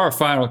you are a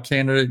final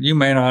candidate, you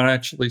may not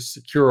actually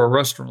secure a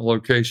restaurant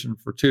location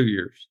for 2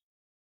 years.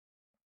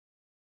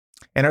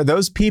 And are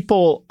those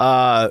people,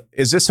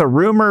 is this a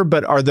rumor,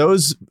 but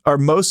are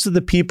most of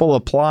the people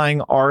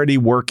applying already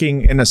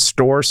working in a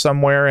store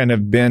somewhere and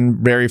have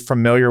been very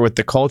familiar with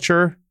the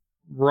culture?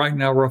 Right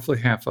now, roughly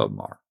half of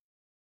them are.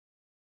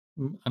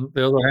 And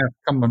the other half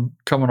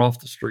coming off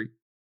the street.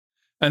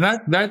 And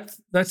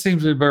that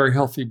seems a very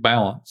healthy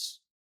balance.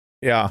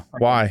 Yeah.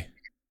 Why?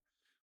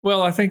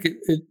 Well, I think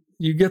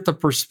you get the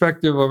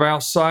perspective of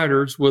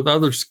outsiders with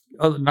other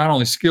not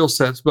only skill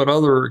sets, but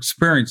other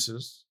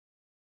experiences,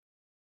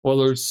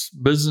 whether it's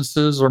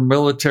businesses or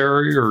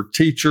military or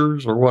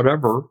teachers or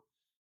whatever.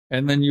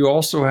 And then you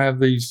also have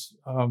these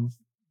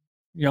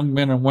young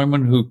men and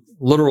women who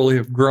literally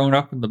have grown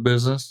up in the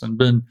business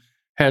and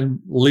had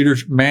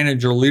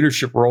manager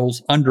leadership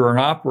roles under an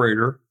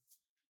operator,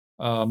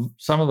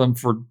 some of them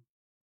for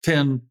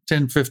 10,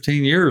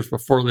 15 years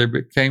before they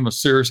became a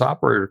serious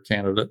operator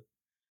candidate.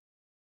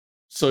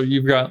 So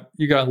you got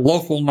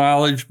local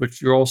knowledge,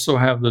 but you also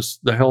have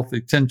the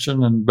healthy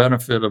tension and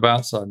benefit of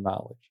outside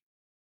knowledge.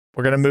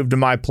 We're going to move to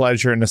my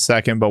pleasure in a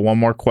second, but one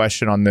more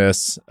question on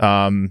this.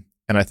 And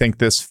I think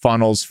this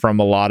funnels from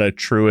a lot of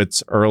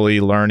Truett's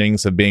early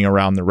learnings of being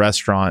around the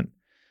restaurant.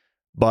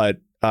 But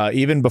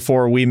even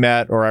before we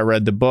met or I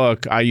read the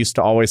book, I used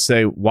to always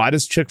say, why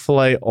does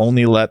Chick-fil-A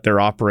only let their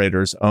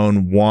operators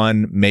own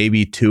one,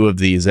 maybe two of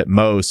these at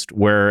most?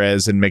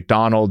 Whereas in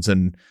McDonald's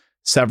and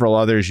several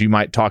others, you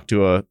might talk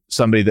to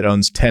somebody that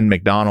owns 10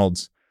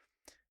 McDonald's.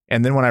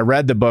 And then when I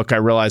read the book, I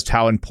realized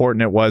how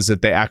important it was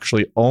that they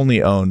actually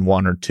only own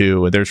one or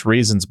two. There's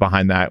reasons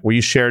behind that. Will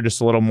you share just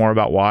a little more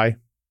about why?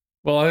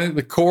 Well, I think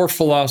the core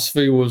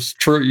philosophy was,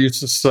 Truett used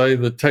to say,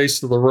 the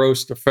taste of the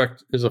roast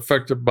is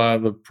affected by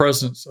the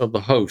presence of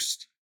the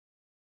host.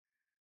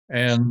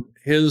 And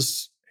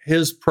his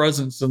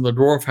presence in the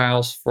Dwarf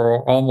House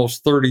for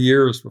almost 30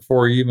 years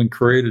before he even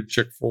created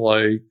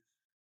Chick-fil-A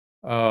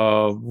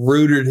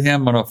rooted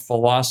him in a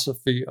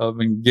philosophy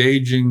of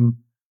engaging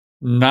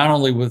not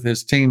only with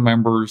his team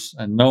members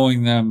and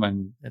knowing them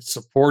and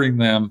supporting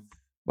them,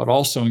 but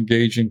also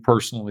engaging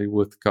personally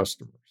with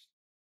customers.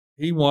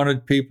 He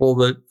wanted people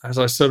that, as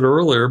I said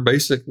earlier,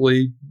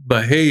 basically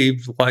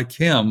behaved like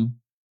him.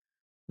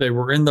 They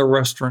were in the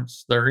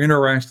restaurants, they're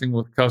interacting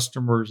with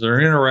customers, they're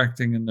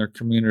interacting in their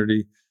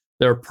community,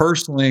 they're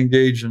personally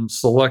engaged in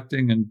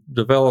selecting and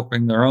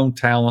developing their own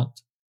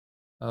talent,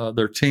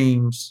 their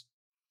teams.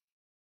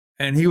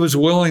 And he was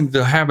willing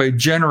to have a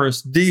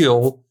generous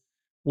deal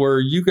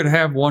where you could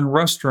have one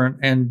restaurant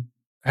and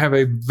have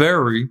a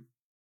very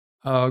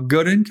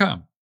good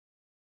income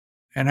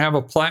and have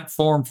a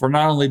platform for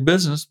not only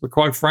business, but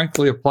quite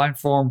frankly, a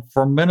platform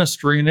for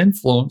ministry and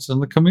influence in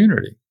the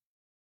community.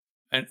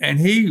 And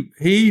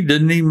he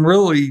didn't even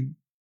really,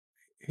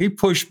 he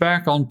pushed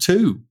back on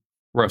 2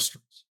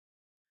 restaurants.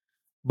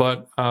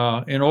 But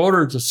in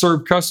order to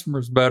serve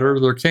customers better,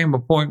 there came a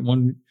point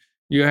when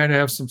you had to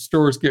have some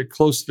stores get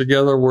close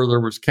together where there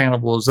was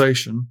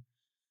cannibalization.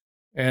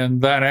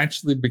 And that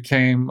actually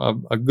became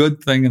a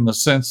good thing in the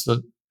sense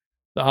that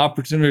the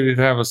opportunity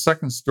to have a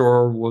second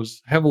store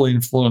was heavily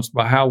influenced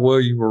by how well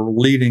you were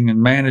leading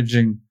and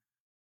managing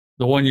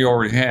the one you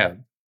already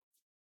had.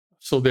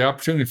 So the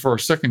opportunity for a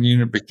second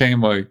unit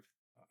became a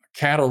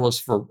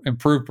catalyst for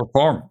improved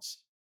performance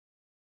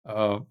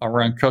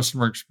around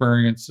customer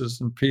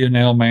experiences and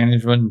P&L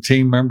management and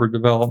team member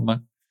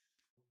development.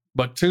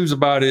 But two's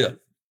about it.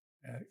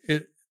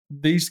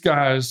 These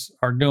guys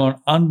are doing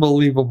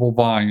unbelievable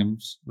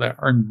volumes that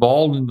are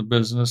involved in the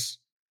business.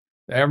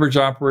 The average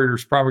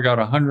operator's probably got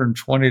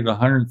 120 to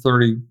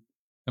 130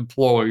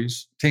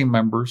 employees, team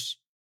members.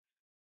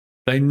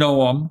 They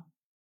know them.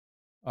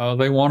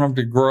 They want them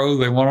to grow.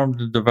 They want them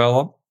to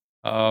develop.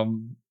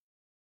 And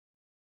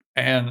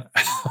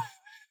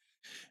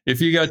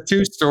if you got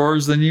 2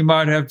 stores, then you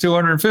might have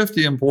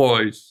 250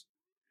 employees.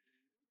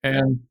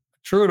 And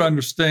Truett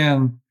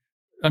understood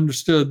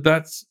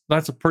that's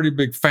a pretty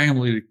big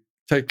family to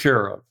take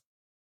care of.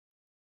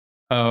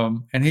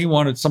 And he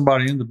wanted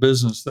somebody in the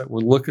business that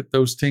would look at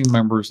those team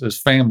members as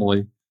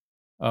family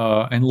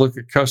and look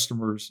at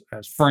customers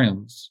as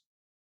friends,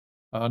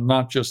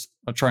 not just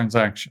a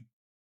transaction.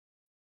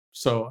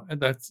 So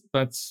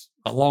that's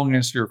a long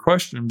answer to your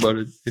question, but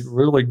it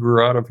really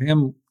grew out of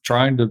him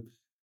trying to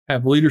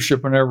have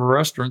leadership in every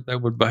restaurant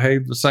that would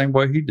behave the same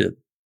way he did.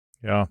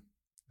 Yeah,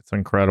 it's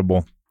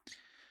incredible.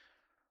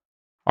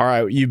 All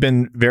right, you've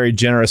been very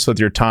generous with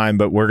your time,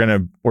 but we're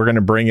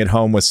gonna bring it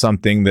home with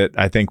something that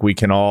I think we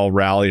can all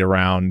rally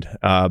around.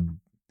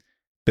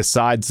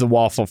 Besides the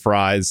waffle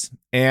fries,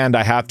 and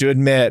I have to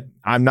admit,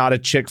 I'm not a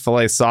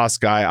Chick-fil-A sauce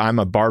guy. I'm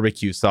a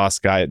barbecue sauce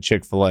guy at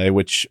Chick-fil-A,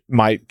 which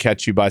might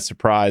catch you by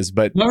surprise.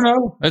 But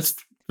no, it's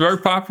very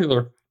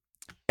popular.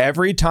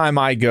 Every time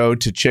I go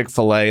to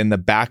Chick-fil-A, in the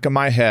back of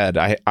my head,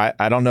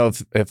 I don't know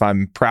if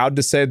I'm proud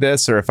to say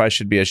this or if I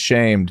should be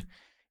ashamed.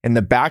 In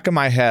the back of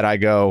my head, I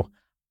go,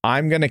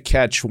 I'm going to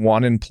catch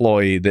one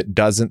employee that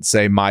doesn't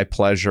say my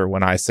pleasure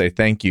when I say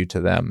thank you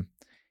to them.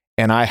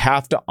 And I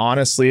have to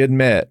honestly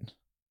admit,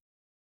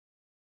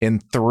 in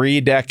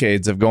 3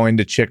 decades of going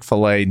to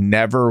Chick-fil-A,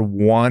 never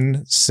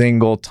one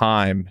single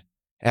time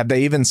have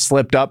they even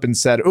slipped up and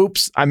said,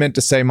 oops, I meant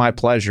to say my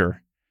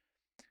pleasure.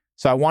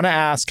 So I want to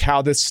ask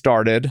how this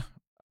started,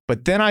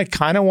 but then I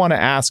kind of want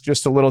to ask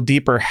just a little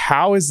deeper,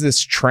 how is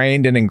this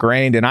trained and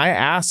ingrained? And I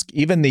ask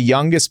even the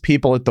youngest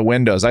people at the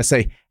windows, I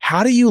say,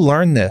 how do you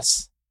learn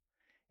this?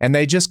 And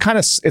they just kind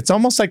of, it's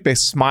almost like they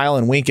smile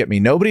and wink at me.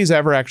 Nobody's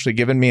ever actually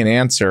given me an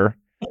answer.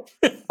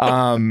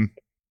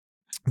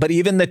 But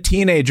even the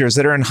teenagers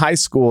that are in high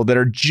school that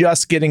are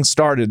just getting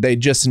started, they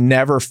just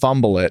never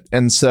fumble it.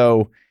 And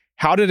so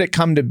how did it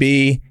come to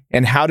be?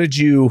 And how did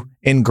you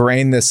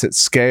ingrain this at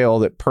scale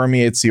that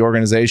permeates the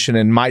organization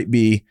and might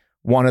be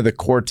one of the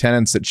core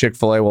tenets that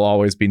Chick-fil-A will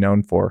always be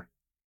known for?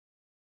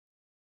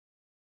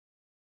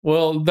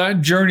 Well,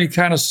 that journey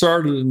kind of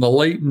started in the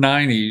late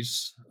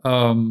 90s.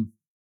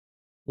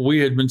 We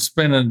had been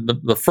spending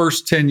the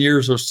first 10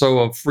 years or so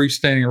of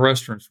freestanding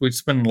restaurants. We'd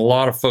spent a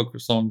lot of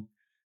focus on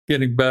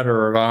getting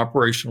better at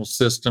operational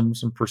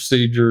systems and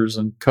procedures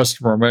and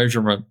customer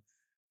measurement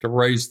to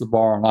raise the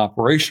bar on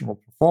operational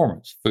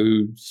performance,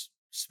 foods,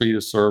 speed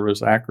of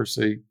service,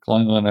 accuracy,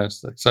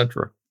 cleanliness,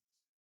 etc.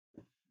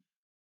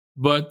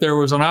 But there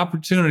was an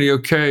opportunity,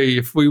 okay,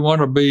 if we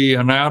want to be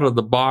an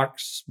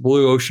out-of-the-box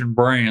blue ocean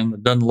brand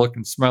that doesn't look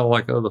and smell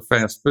like other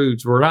fast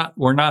foods, we're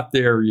not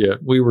there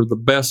yet. We were the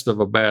best of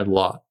a bad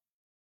lot.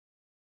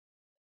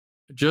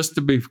 Just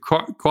to be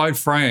quite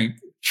frank,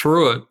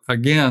 Truett,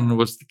 again,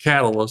 was the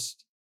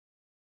catalyst.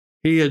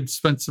 He had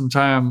spent some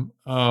time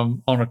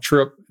on a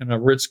trip in a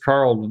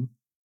Ritz-Carlton.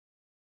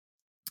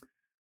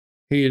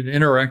 He had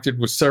interacted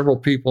with several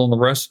people in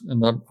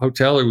the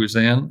hotel he was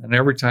in, and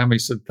every time he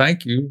said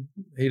thank you,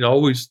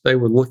 they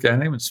would look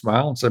at him and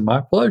smile and say,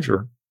 my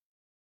pleasure.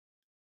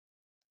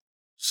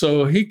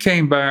 So he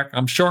came back,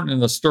 I'm shortening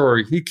the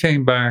story, he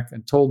came back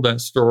and told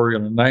that story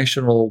in a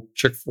national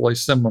Chick-fil-A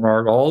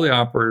seminar to all the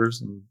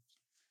operators and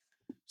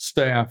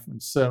staff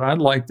and said, I'd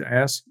like to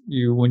ask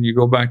you, when you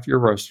go back to your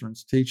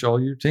restaurants, teach all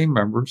your team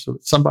members, so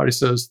that somebody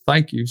says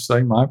thank you,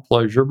 say my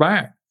pleasure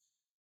back.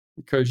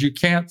 Because you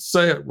can't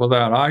say it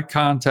without eye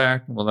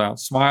contact and without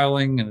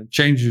smiling, and it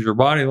changes your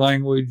body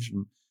language.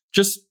 And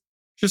just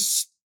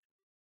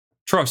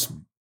trust me,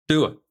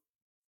 do it.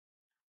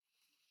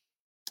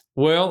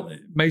 Well,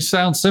 it may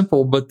sound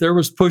simple, but there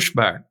was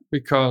pushback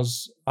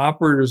because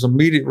operators'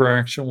 immediate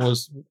reaction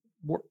was,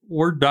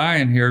 we're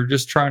dying here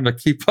just trying to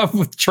keep up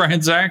with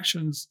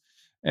transactions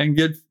and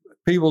get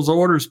people's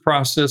orders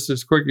processed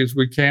as quick as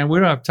we can. We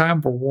don't have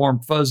time for warm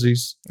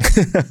fuzzies.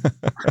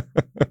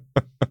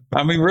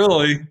 I mean,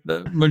 really,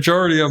 the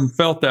majority of them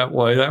felt that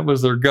way. That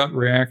was their gut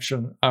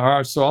reaction. All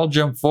right, so I'll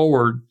jump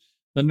forward.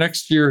 The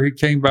next year, he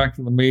came back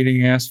to the meeting,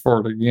 he asked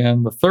for it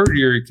again. The third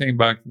year, he came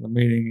back to the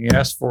meeting, he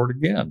asked for it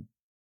again.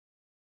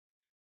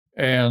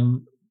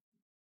 And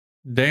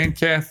Dan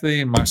Cathy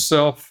and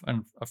myself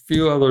and a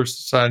few others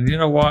decided, you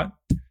know what?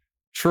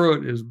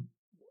 Truett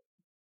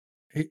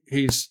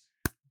he's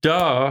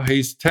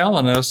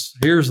telling us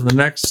here's the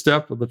next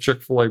step of the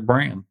Chick-fil-A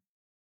brand,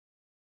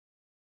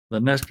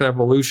 the next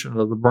evolution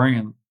of the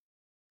brand.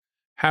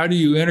 how do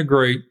you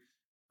integrate?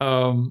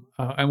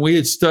 And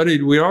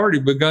we'd already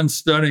begun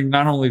studying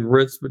not only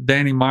Ritz, but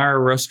Danny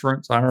Meyer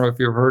restaurants. I don't know if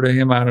you've heard of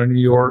him out of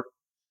New York.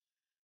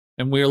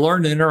 And we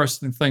learned an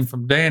interesting thing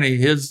from Danny.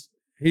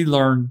 He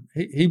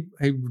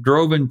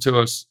drove into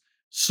us.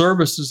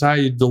 Service is how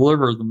you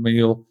deliver the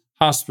meal.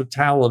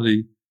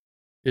 Hospitality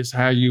is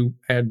how you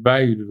add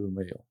value to the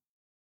meal.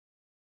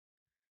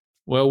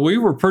 Well, we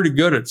were pretty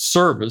good at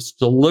service,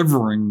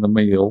 delivering the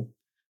meal,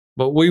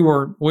 but we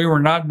were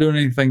not doing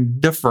anything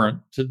different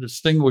to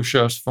distinguish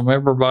us from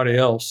everybody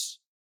else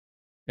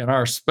in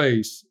our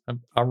space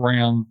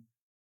around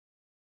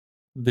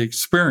the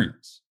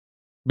experience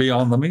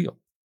beyond the meal.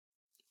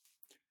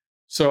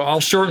 So I'll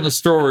shorten the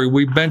story.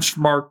 We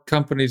benchmarked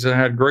companies that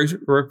had great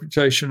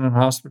reputation in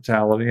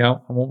hospitality. I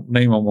won't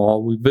name them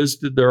all. We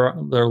visited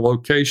their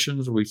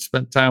locations. We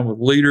spent time with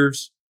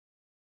leaders.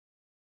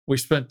 We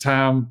spent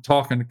time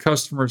talking to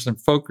customers and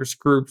focus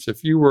groups.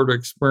 If you were to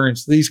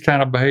experience these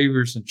kind of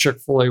behaviors in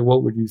Chick-fil-A,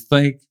 what would you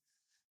think?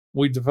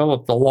 We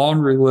developed a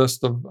laundry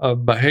list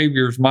of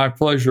behaviors, my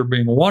pleasure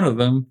being one of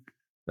them,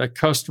 that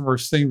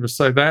customers seem to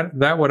say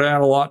that would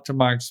add a lot to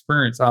my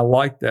experience. I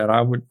like that.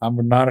 I would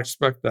not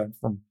expect that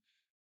from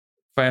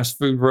fast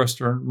food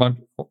restaurant,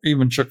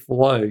 even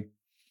Chick-fil-A.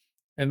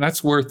 And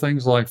that's where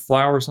things like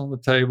flowers on the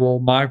table,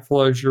 my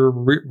pleasure,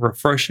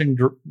 refreshing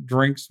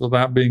drinks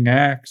without being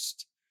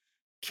asked,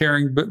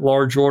 carrying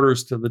large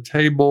orders to the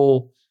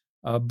table,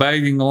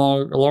 bagging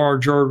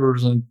large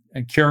orders and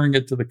carrying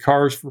it to the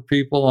cars for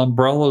people,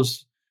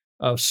 umbrellas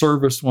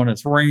service when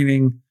it's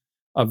raining,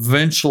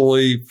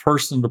 eventually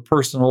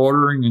person-to-person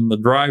ordering in the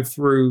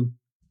drive-through.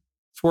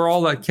 It's where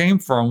all that came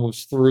from,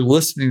 was through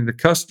listening to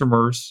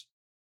customers.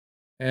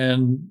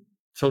 And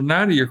so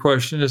now to your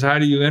question is, how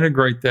do you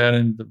integrate that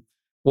into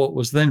what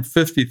was then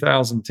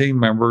 50,000 team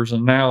members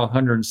and now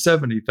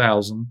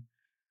 170,000?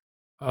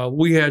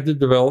 We had to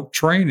develop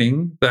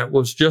training that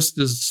was just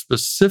as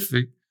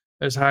specific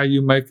as how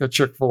you make a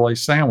Chick-fil-A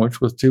sandwich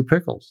with 2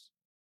 pickles.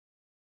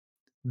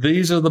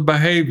 These are the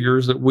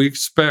behaviors that we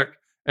expect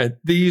at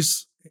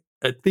these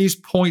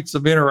points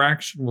of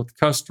interaction with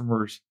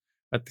customers,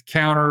 at the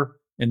counter,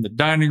 in the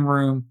dining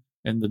room,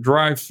 in the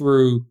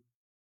drive-through,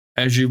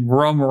 as you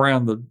roam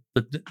around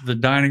the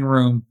dining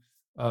room,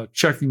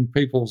 checking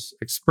people's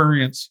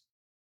experience.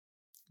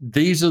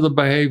 These are the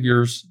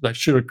behaviors that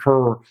should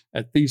occur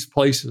at these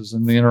places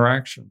in the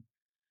interaction.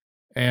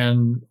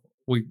 And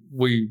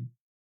we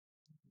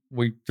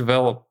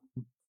develop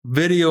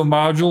video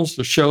modules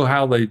to show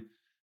how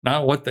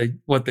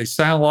what they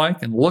sound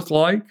like and look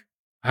like,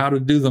 how to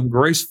do them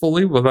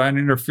gracefully without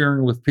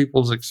interfering with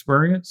people's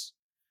experience.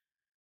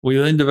 We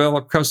then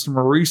developed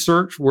customer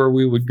research where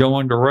we would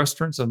go into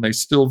restaurants, and they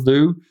still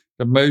do,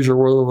 to measure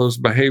whether those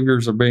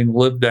behaviors are being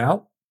lived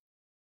out,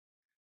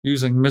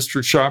 using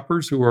mystery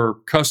shoppers who are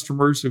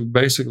customers who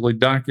basically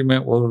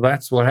document whether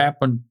that's what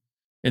happened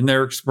in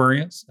their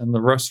experience in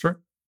the restaurant.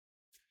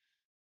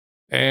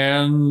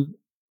 And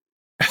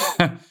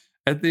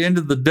at the end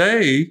of the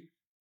day,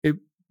 it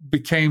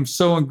became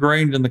so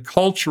ingrained in the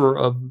culture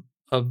of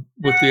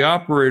with the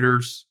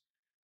operators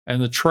and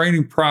the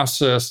training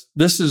process.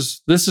 This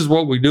is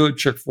what we do at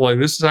Chick-fil-A.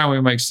 This is how we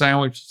make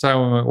sandwiches. This is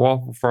how we make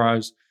waffle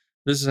fries.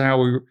 This is how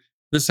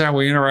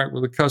we interact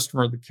with the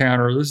customer at the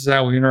counter. This is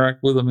how we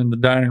interact with them in the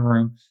dining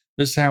room.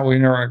 This is how we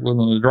interact with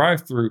them in the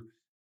drive-through.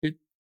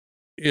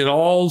 It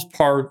all is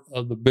part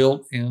of the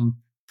built-in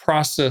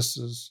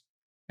processes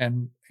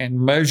and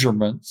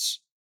measurements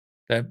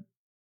that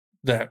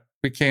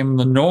became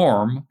the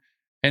norm.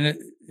 And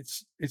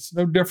it's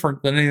no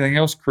different than anything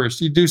else, Chris.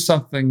 You do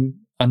something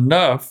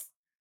enough,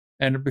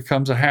 and it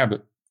becomes a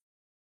habit.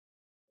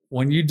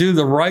 When you do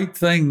the right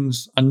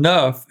things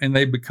enough and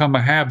they become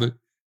a habit,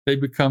 they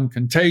become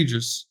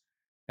contagious.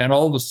 And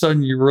all of a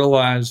sudden you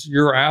realize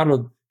you're out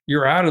of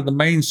the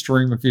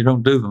mainstream if you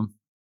don't do them.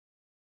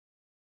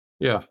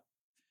 Yeah.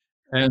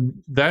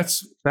 And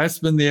that's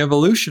been the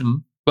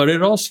evolution. But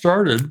it all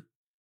started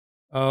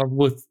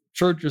with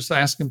churches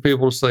asking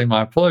people to say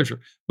my pleasure.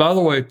 By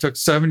the way, it took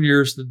 7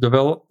 years to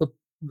develop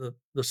the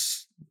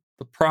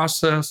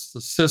process,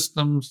 the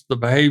systems, the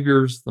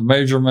behaviors, the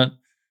measurement,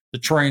 the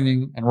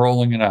training, and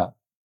rolling it out.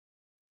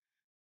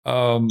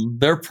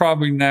 They're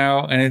probably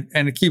now,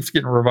 and it keeps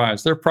getting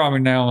revised, they're probably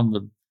now in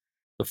the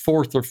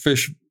fourth or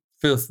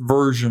fifth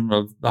version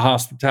of the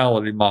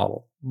hospitality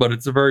model. But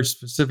it's a very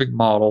specific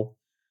model.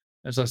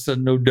 As I said,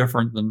 no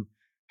different than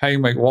how you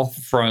make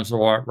waffle fries the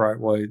right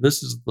way.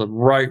 This is the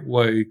right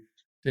way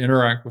to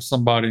interact with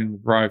somebody in the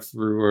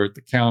drive-through or at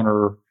the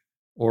counter,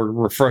 or to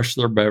refresh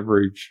their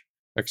beverage,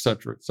 et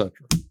cetera, et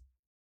cetera.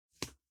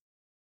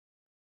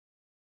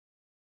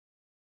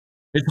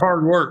 It's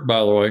hard work, by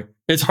the way.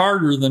 It's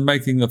harder than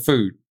making the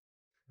food.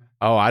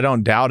 Oh, I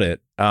don't doubt it.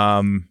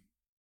 Yeah,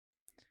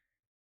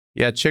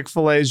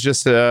 Chick-fil-A is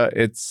just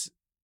it's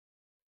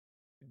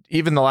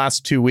even the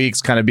last 2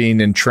 weeks kind of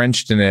being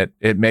entrenched in it,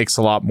 it makes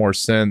a lot more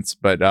sense.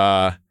 But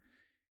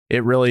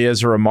it really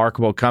is a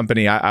remarkable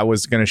company. I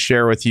was going to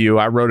share with you,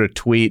 I wrote a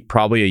tweet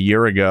probably a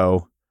year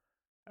ago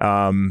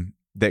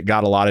that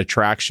got a lot of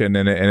traction,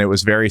 and it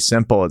was very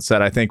simple. It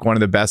said, I think one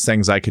of the best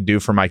things I could do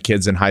for my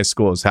kids in high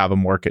school is have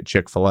them work at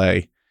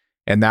Chick-fil-A.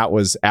 And that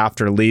was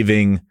after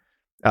leaving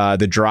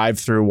the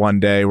drive-through one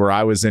day where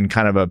I was in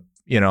kind of a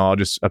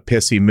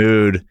pissy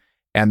mood,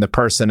 and the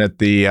person at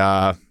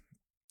the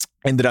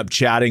ended up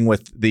chatting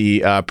with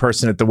the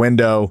person at the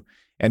window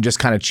and just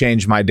kind of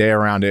changed my day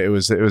around. It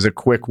was a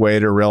quick way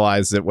to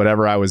realize that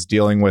whatever I was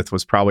dealing with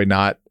was probably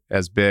not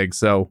as big.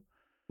 So,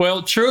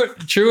 well,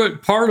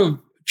 part of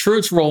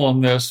Truett's role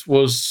in this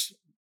was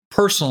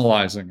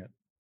personalizing it.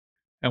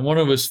 And one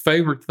of his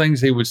favorite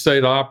things he would say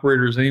to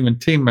operators and even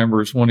team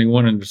members when he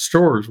went into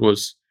stores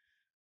was,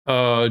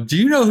 do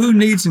you know who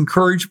needs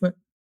encouragement?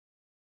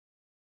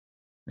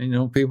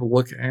 And, people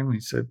look at him and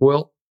he said,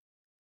 well,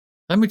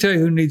 let me tell you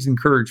who needs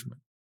encouragement.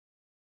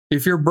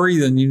 If you're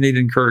breathing, you need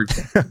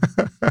encouragement.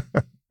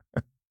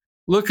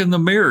 Look in the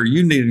mirror,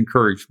 you need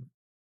encouragement.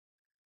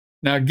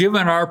 Now,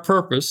 given our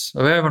purpose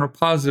of having a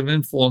positive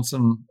influence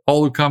on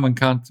all who come in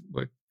contact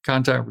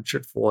with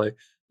Chick-fil-A,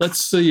 let's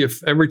see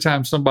if every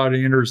time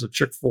somebody enters a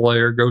Chick-fil-A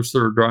or goes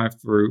through a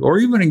drive-through or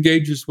even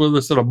engages with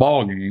us at a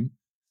ball game,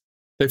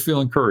 they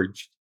feel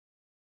encouraged.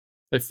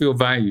 They feel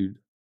valued.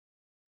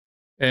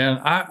 And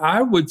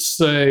I would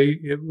say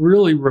it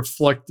really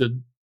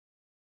reflected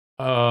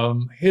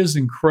his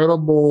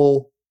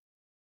incredible,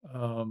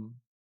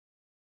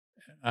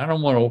 I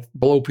don't want to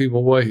blow people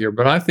away here,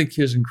 but I think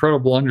his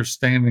incredible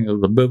understanding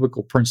of the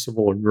biblical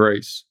principle of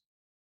grace.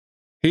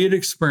 He had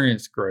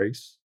experienced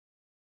grace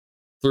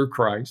through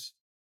Christ,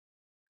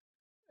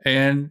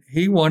 and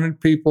he wanted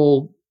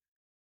people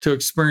to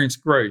experience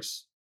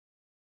grace,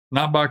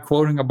 not by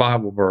quoting a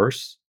Bible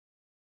verse,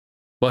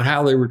 but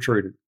how they were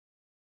treated.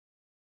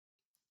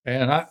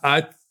 And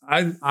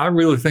I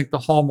really think the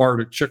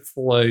hallmark of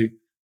Chick-fil-A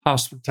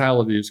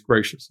hospitality is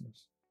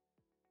graciousness.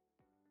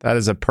 That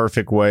is a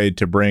perfect way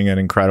to bring an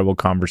incredible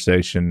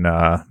conversation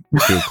to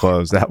a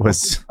close. That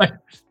was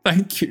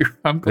thank you.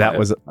 I'm glad.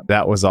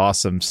 That was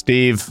awesome,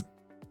 Steve.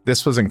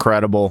 This was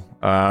incredible.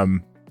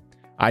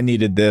 I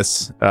needed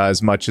this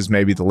as much as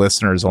maybe the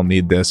listeners will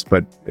need this,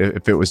 but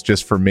if it was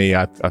just for me,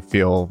 I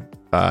feel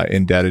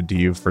indebted to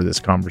you for this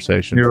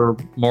conversation. You're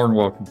more than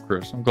welcome,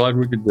 Chris. I'm glad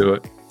we could do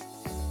it.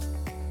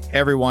 Hey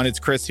everyone, it's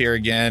Chris here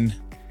again.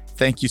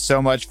 Thank you so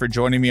much for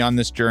joining me on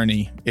this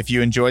journey. If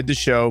you enjoyed the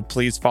show,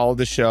 please follow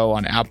the show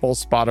on Apple,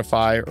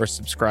 Spotify, or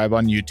subscribe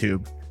on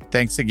YouTube.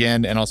 Thanks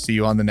again, and I'll see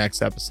you on the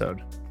next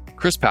episode.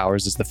 Chris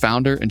Powers is the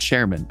founder and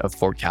chairman of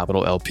Fort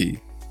Capital LP.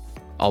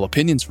 All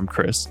opinions from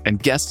Chris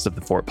and guests of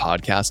the Fort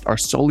podcast are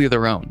solely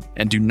their own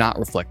and do not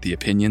reflect the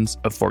opinions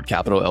of Fort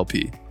Capital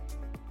LP.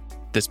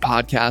 This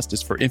podcast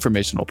is for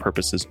informational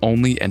purposes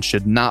only and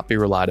should not be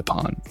relied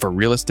upon for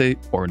real estate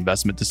or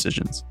investment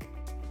decisions.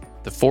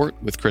 The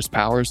Fort with Chris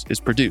Powers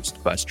is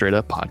produced by Straight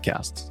Up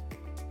Podcasts.